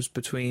think it was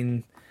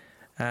between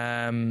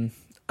Andrew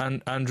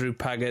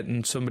Paget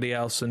and somebody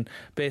else. And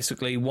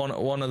basically, one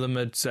of them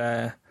had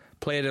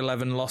played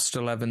 11, lost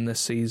 11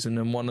 this season,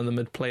 and one of them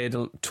had played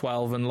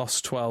 12 and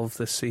lost 12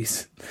 this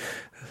season.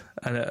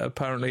 And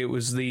apparently, it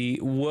was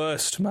the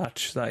worst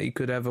match that you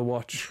could ever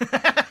watch.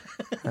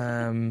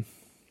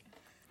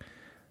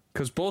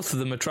 Because both of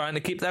them are trying to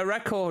keep their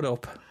record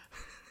up.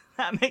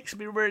 That makes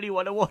me really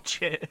want to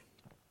watch it.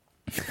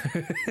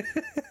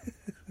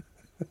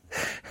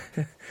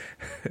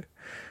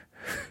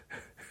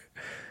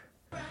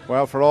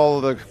 Well, for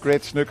all the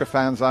great snooker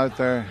fans out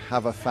there,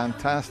 have a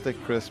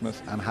fantastic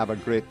Christmas and have a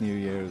great New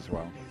Year as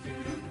well.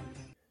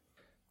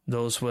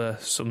 Those were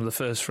some of the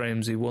first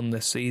frames he won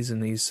this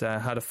season. He's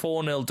had a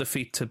 4-0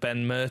 defeat to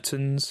Ben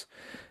Mertens,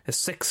 a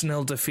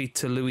 6-0 defeat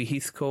to Louis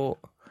Heathcote,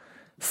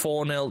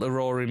 4-0 to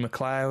Rory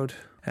McLeod,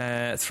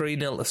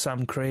 3-0 to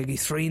Sam Craigie,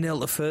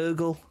 3-0 to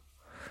Fergal.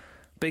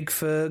 Big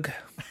Ferg.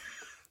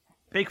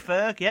 Big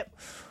Ferg, yep.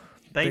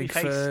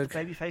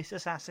 Babyface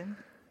assassin.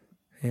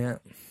 Yeah.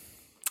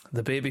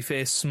 The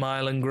babyface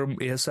smiling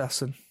grumpy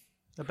assassin.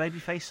 The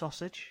babyface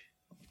sausage.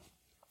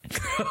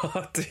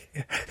 Oh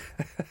dear.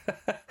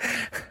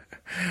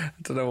 I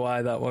don't know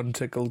why that one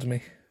tickled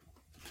me.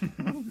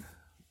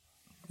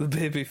 The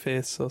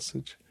babyface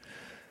sausage.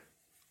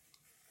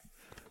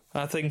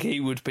 I think he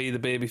would be the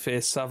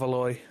babyface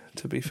Savaloy,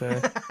 to be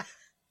fair.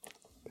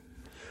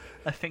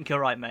 I think you're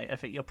right, mate. I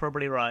think you're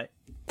probably right.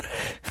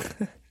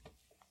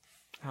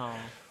 Oh.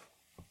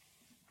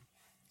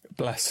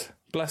 Bless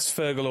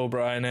Fergal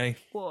O'Brien, eh?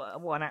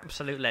 What an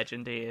absolute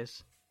legend he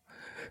is.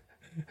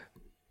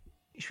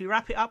 Should we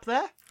wrap it up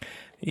there?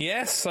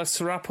 Yes, let's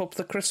wrap up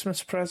the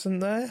Christmas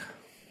present there.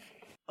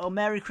 Oh,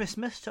 Merry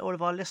Christmas to all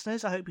of our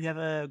listeners. I hope you have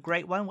a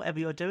great one, whatever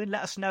you're doing.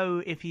 Let us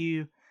know if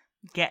you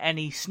get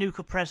any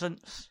snooker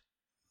presents.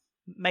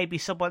 Maybe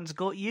someone's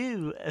got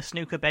you a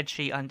snooker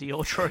bedsheet under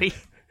your tree.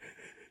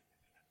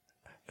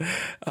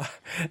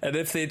 And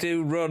if they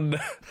do, run.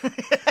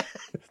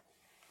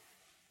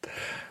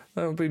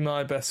 That would be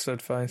my best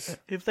advice.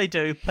 If they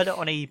do, put it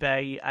on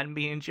eBay and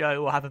me and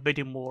Joe will have a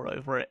bidding war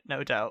over it,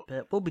 no doubt.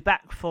 But we'll be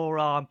back for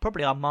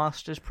probably our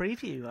Masters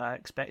preview, I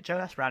expect, Joe.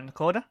 That's round the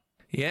corner.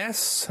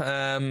 Yes,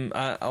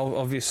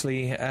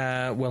 obviously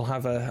we'll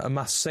have a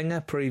Masked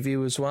Singer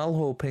preview as well,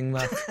 hoping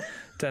that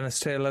Dennis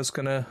Taylor's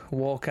going to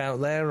walk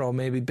out there, or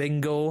maybe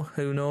Bingo,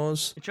 who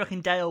knows. Do you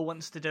reckon Dale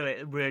wants to do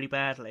it really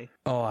badly?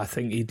 Oh, I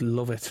think he'd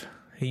love it.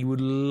 He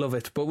would love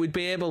it, but we'd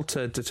be able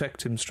to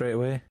detect him straight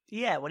away.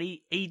 Yeah, well,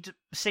 he'd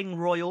sing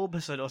Roy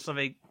Orbison or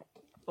something,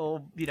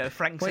 or,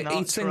 Frank Sinatra.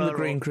 He'd sing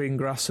The Green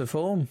Grass of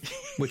Home,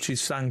 which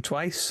he's sang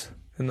twice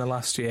in the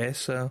last year,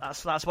 so...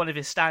 That's one of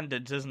his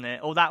standards, isn't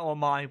it? Or that or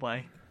My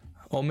Way.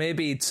 Or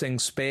maybe he'd sing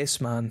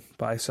Spaceman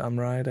by Sam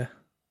Ryder.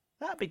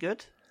 That'd be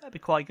good. That'd be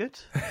quite good.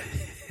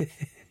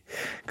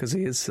 Because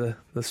he is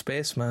the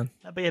spaceman.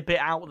 That'd be a bit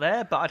out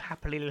there, but I'd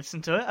happily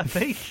listen to it, I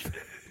think.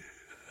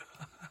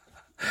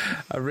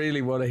 I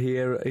really want to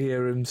hear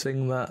him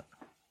sing that.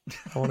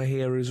 I want to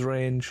hear his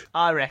range.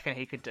 I reckon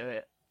he could do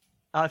it.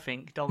 I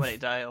think Dominic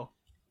Dale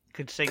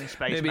could sing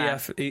Spaceman.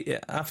 Maybe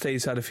after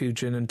he's had a few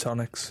gin and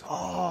tonics.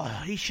 Oh,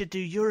 he should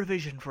do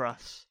Eurovision for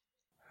us.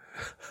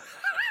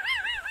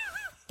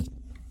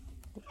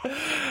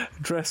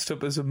 Dressed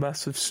up as a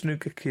massive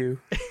snooker cue.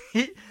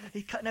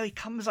 He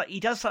comes like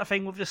he does that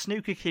thing with the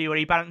snooker cue where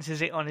he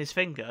balances it on his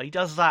finger. He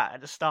does that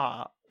at the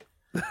start.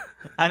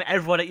 And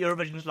everyone at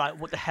Eurovision's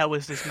like, what the hell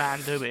is this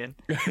man doing?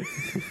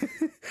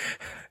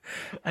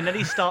 And then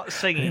he starts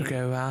singing. You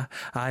go,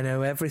 I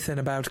know everything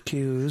about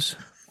cues.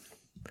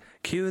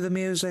 Cue the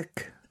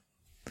music.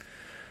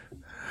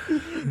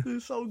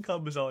 The song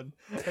comes on,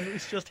 and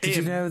it's just him.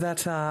 Did you know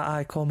that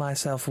I call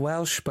myself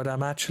Welsh, but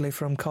I'm actually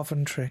from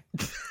Coventry?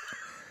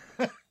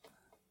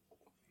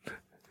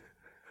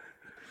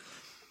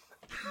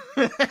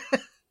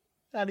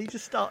 And he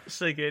just starts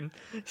singing,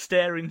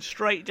 staring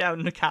straight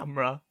down the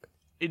camera,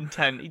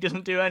 intent. He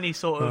doesn't do any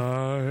sort of...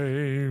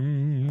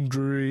 I'm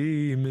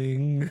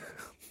dreaming.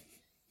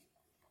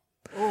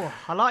 Oh,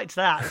 I liked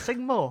that.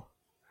 Sing more.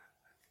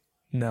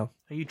 No.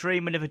 Are you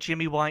dreaming of a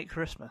Jimmy White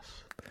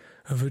Christmas?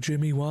 Of a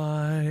Jimmy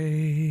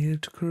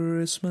White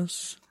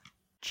Christmas.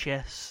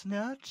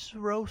 Chestnuts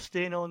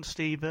roasting on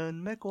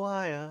Stephen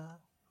Maguire.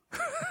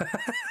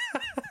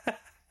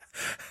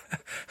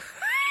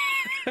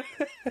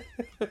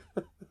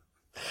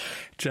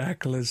 Jack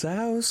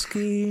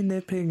Lazowski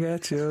nipping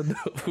at your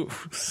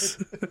nose.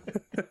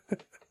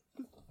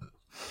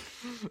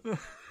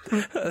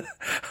 I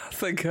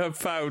think I've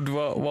found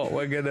what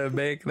we're going to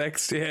make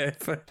next year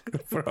for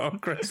our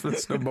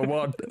Christmas number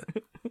one.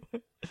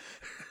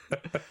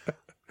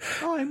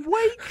 I'm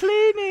weight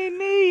cleaning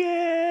the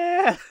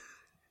air.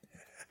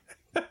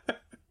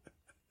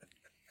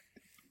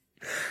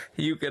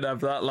 You can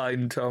have that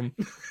line, Tom.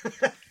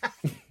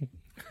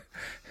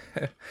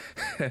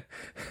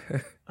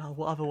 Oh,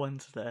 what other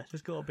ones are there?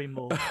 There's got to be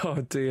more.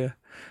 Oh dear,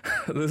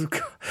 there's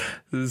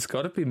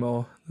got to be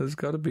more. There's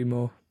got to be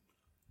more.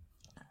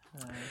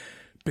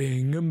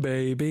 Bingham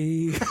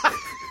baby.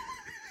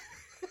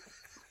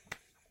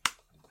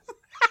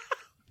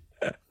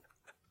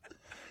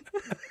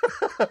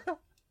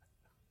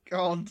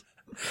 God.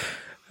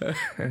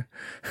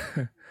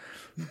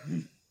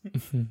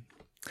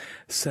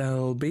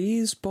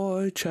 Selby's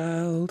boy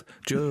child,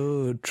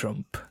 Judd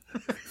Trump.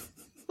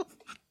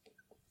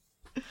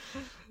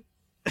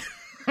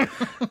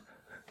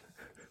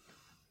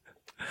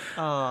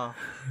 Oh,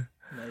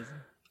 amazing.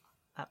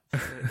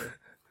 Absolutely.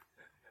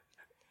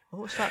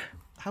 What's that?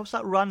 How's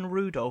that Run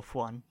Rudolph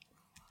one?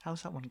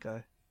 How's that one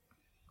go?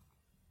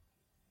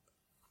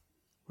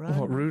 Run.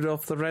 What,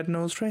 Rudolph the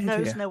Red-Nosed Reindeer?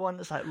 No, isn't there one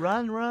that's like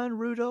Run, Run,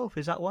 Rudolph?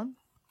 Is that one?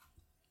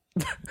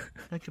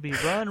 That could be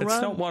Run, It's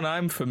Run. not one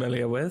I'm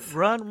familiar with.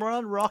 Run,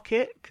 Run,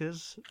 Rocket,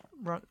 because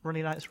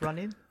Running Light's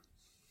running.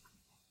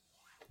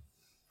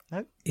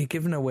 Nope. You're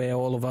giving away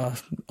all of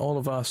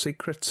our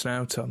secrets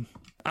now, Tom.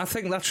 I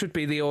think that should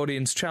be the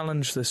audience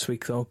challenge this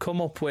week, though. Come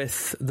up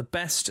with the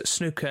best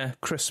snooker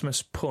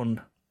Christmas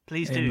pun.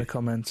 Please in do. the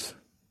comments.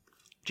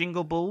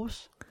 Jingle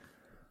balls.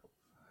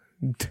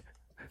 Dear.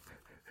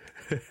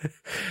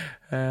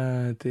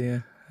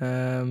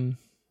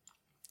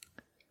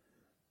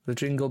 The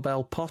Jingle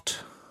Bell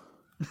Pot.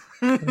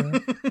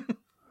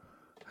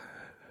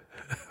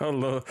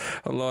 Although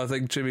I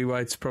think Jimmy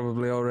White's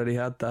probably already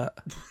had that.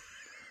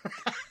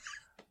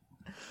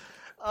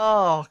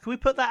 Oh, can we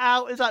put that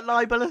out? Is that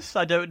libelous?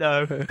 I don't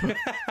know.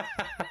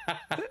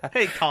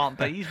 It can't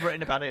be. He's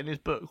written about it in his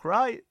book,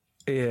 right?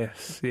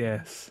 Yes.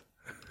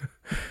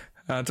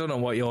 I don't know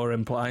what you're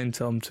implying,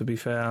 Tom, to be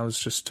fair. I was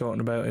just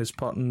talking about his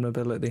potting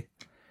ability.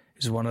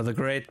 He's one of the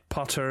great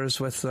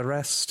potters with the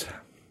rest.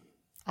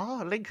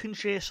 Ah,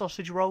 Lincolnshire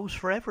sausage rolls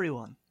for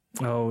everyone.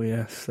 Oh,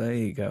 yes, there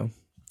you go.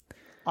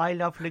 I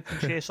love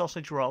Lincolnshire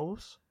sausage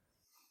rolls.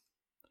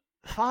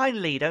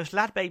 Finally, those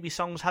Lad Baby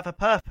songs have a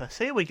purpose.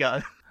 Here we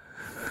go.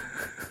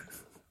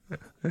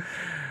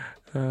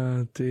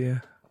 Oh,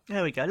 dear.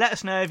 There we go. Let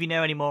us know if you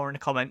know any more in the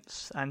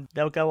comments, and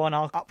they'll go on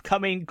our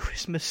upcoming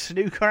Christmas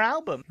snooker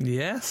album.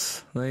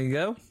 Yes, there you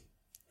go.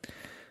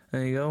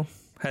 There you go.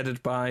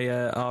 Headed by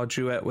our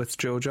duet with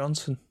Joe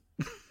Johnson.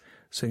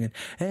 Singing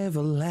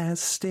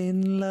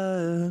Everlasting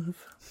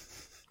Love.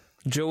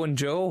 Joe and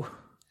Joe.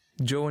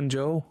 Joe and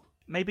Joe.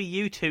 Maybe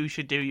you two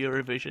should do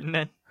Eurovision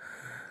then.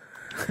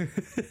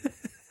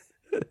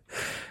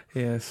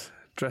 Yes,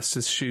 dressed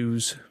as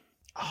shoes.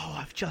 Oh,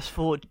 I've just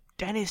thought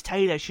Dennis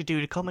Taylor should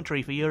do the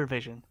commentary for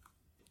Eurovision.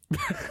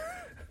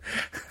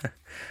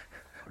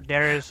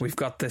 We've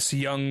got this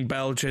young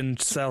Belgian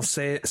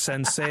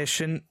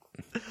sensation.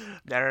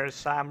 There's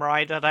Sam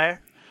Ryder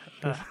there.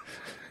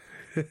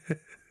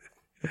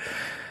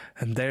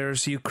 And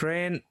there's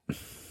Ukraine.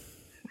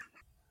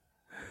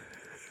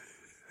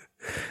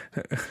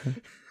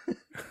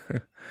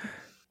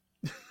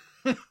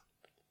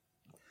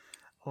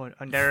 Oh,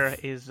 and there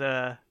is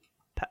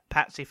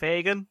Patsy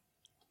Fagan.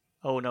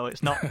 Oh no,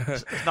 it's not.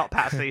 It's not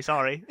Patsy.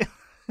 Sorry.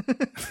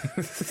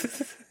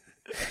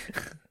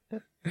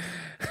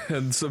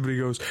 And somebody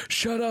goes,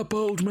 "Shut up,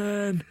 old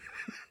man."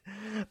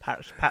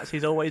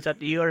 Patsy's always at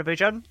the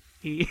Eurovision.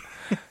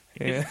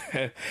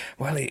 Yeah.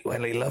 Well, he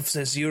loves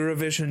his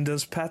Eurovision,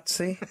 does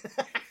Patsy?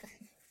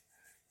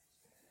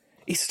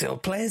 He still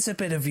plays a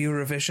bit of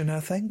Eurovision, I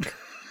think.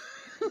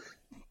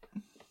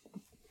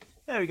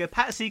 There we go.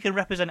 Patsy can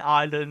represent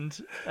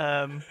Ireland.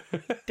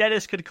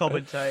 Dennis can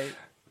commentate.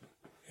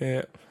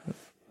 Yeah,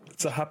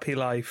 it's a happy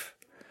life.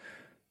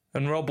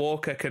 And Rob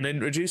Walker can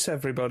introduce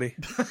everybody.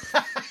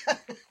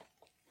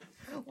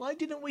 Why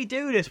didn't we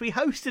do this? We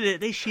hosted it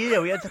this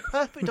year. We had the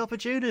perfect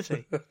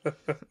opportunity.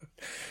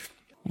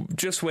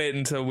 Just wait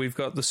until we've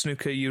got the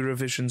Snooker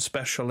Eurovision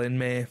special in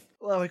May.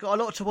 Well, we've got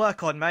a lot to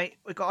work on, mate.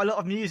 We've got a lot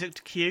of music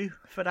to cue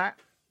for that.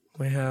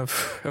 We have.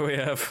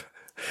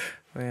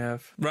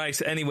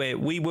 Right, anyway,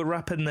 we were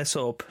wrapping this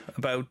up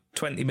about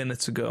 20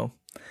 minutes ago.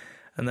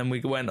 And then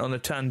we went on a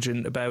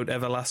tangent about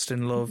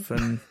everlasting love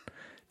and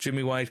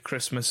Jimmy White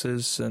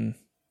Christmases and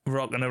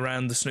rocking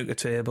around the snooker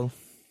table.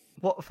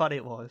 What fun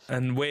it was.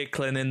 And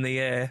wakeling in the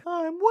air.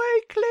 I'm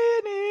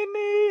wakeling in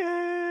the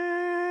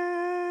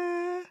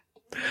air.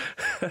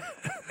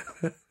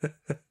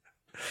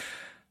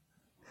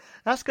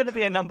 That's going to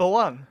be a number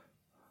one.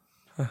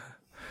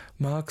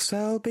 Mark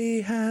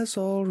Selby has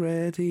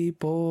already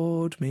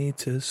bored me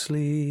to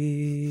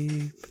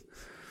sleep.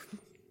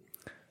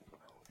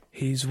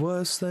 He's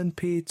worse than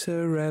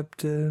Peter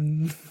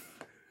Ebdon.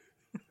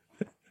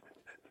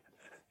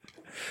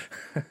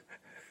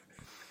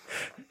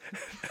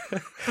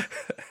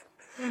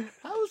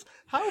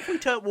 How have we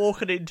turned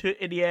walking in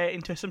the air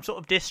into some sort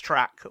of diss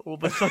track all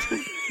of a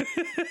sudden?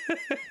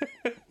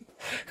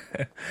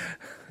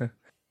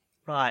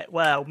 Right,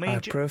 well, I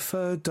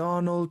prefer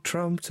Donald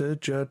Trump to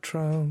Judd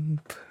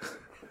Trump.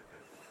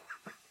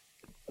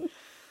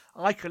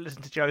 I could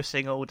listen to Joe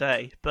sing all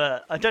day,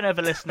 but I don't know if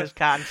the listeners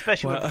can,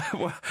 especially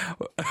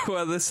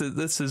well, this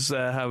is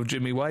how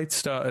Jimmy White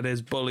started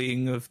his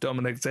bullying of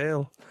Dominic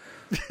Dale.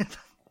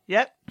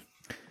 Yep.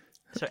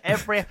 So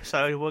every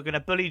episode we're going to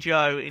bully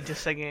Joe into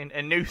singing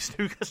a new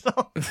snooker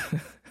song.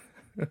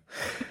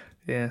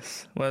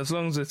 Yes. Well, as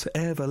long as it's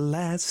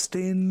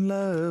everlasting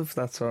love,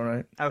 that's all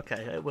right.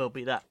 Okay, it will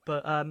be that.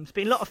 But it's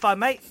been a lot of fun,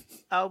 mate.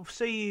 I'll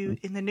see you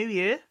in the new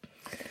year.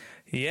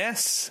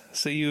 Yes.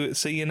 See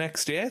you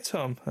next year,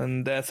 Tom.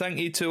 And thank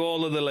you to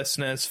all of the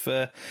listeners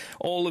for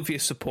all of your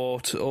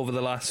support over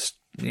the last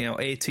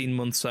 18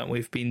 months that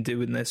we've been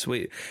doing this.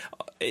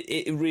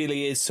 It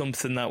really is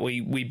something that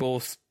we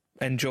both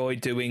enjoy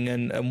doing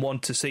and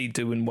want to see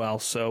doing well.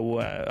 So,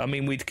 I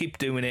mean, we'd keep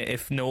doing it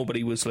if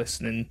nobody was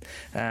listening.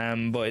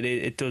 But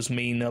it does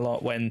mean a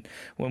lot when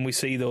we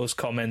see those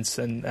comments.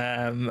 And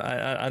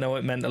I know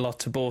it meant a lot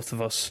to both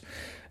of us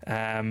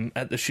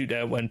at the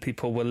shootout when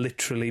people were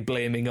literally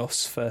blaming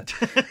us for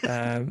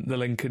the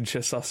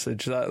Lincolnshire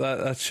sausage.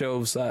 That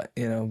shows that,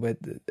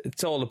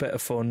 it's all a bit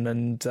of fun.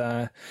 And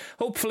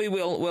hopefully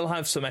we'll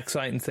have some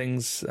exciting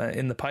things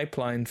in the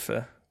pipeline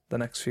for the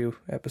next few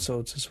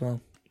episodes as well.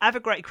 Have a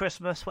great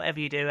Christmas, whatever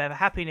you do. Have a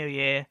happy New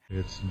Year.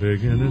 It's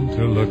beginning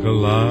to look a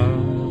lot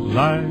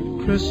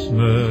like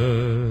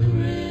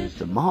Christmas.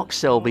 The Mark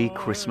Selby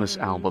Christmas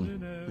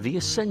album, the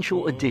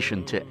essential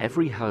addition to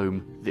every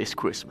home this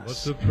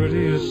Christmas.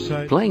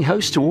 Playing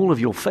host to all of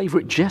your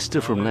favourite Jester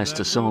from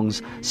Leicester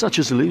songs, such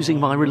as Losing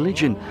My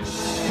Religion.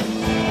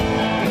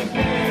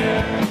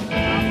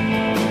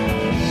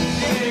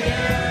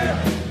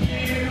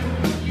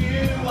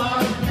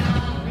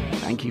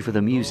 Thank you for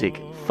the music,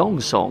 Thong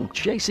Song,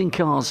 Chasing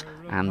Cars,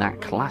 and that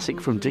classic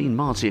from Dean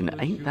Martin,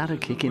 Ain't That a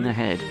Kick in the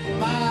Head.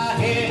 My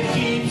head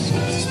keeps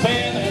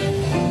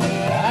spinning,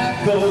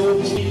 I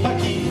go keep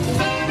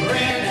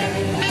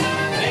grinning,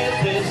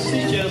 if this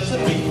is just a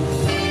beat,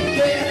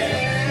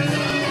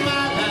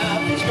 my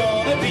life is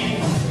gonna be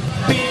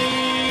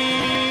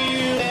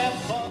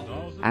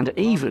beautiful. And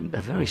even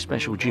a very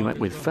special duet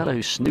with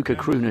fellow snooker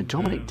crooner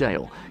Dominic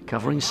Dale,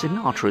 covering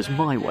Sinatra's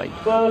My Way.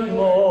 But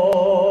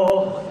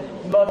more,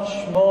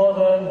 much more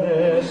than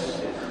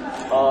this,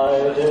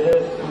 I did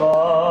it my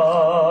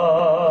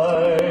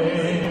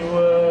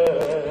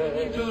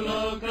way. To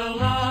look a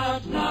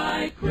lot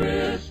like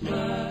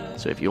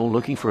Christmas. So if you're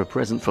looking for a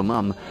present for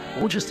Mum,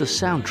 or just a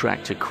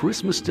soundtrack to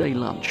Christmas Day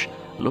lunch,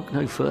 look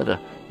no further.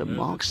 The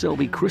Mark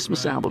Selby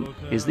Christmas album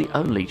is the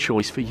only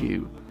choice for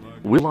you.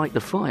 We'll light the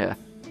fire,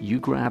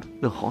 you grab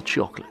the hot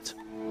chocolate.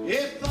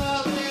 If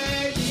I made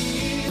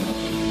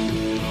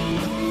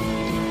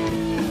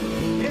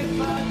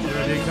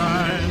Pretty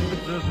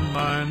kind doesn't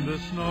mind the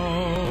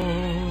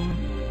snow.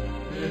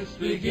 It's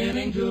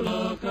beginning to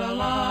look a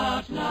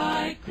lot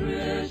like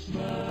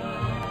Christmas.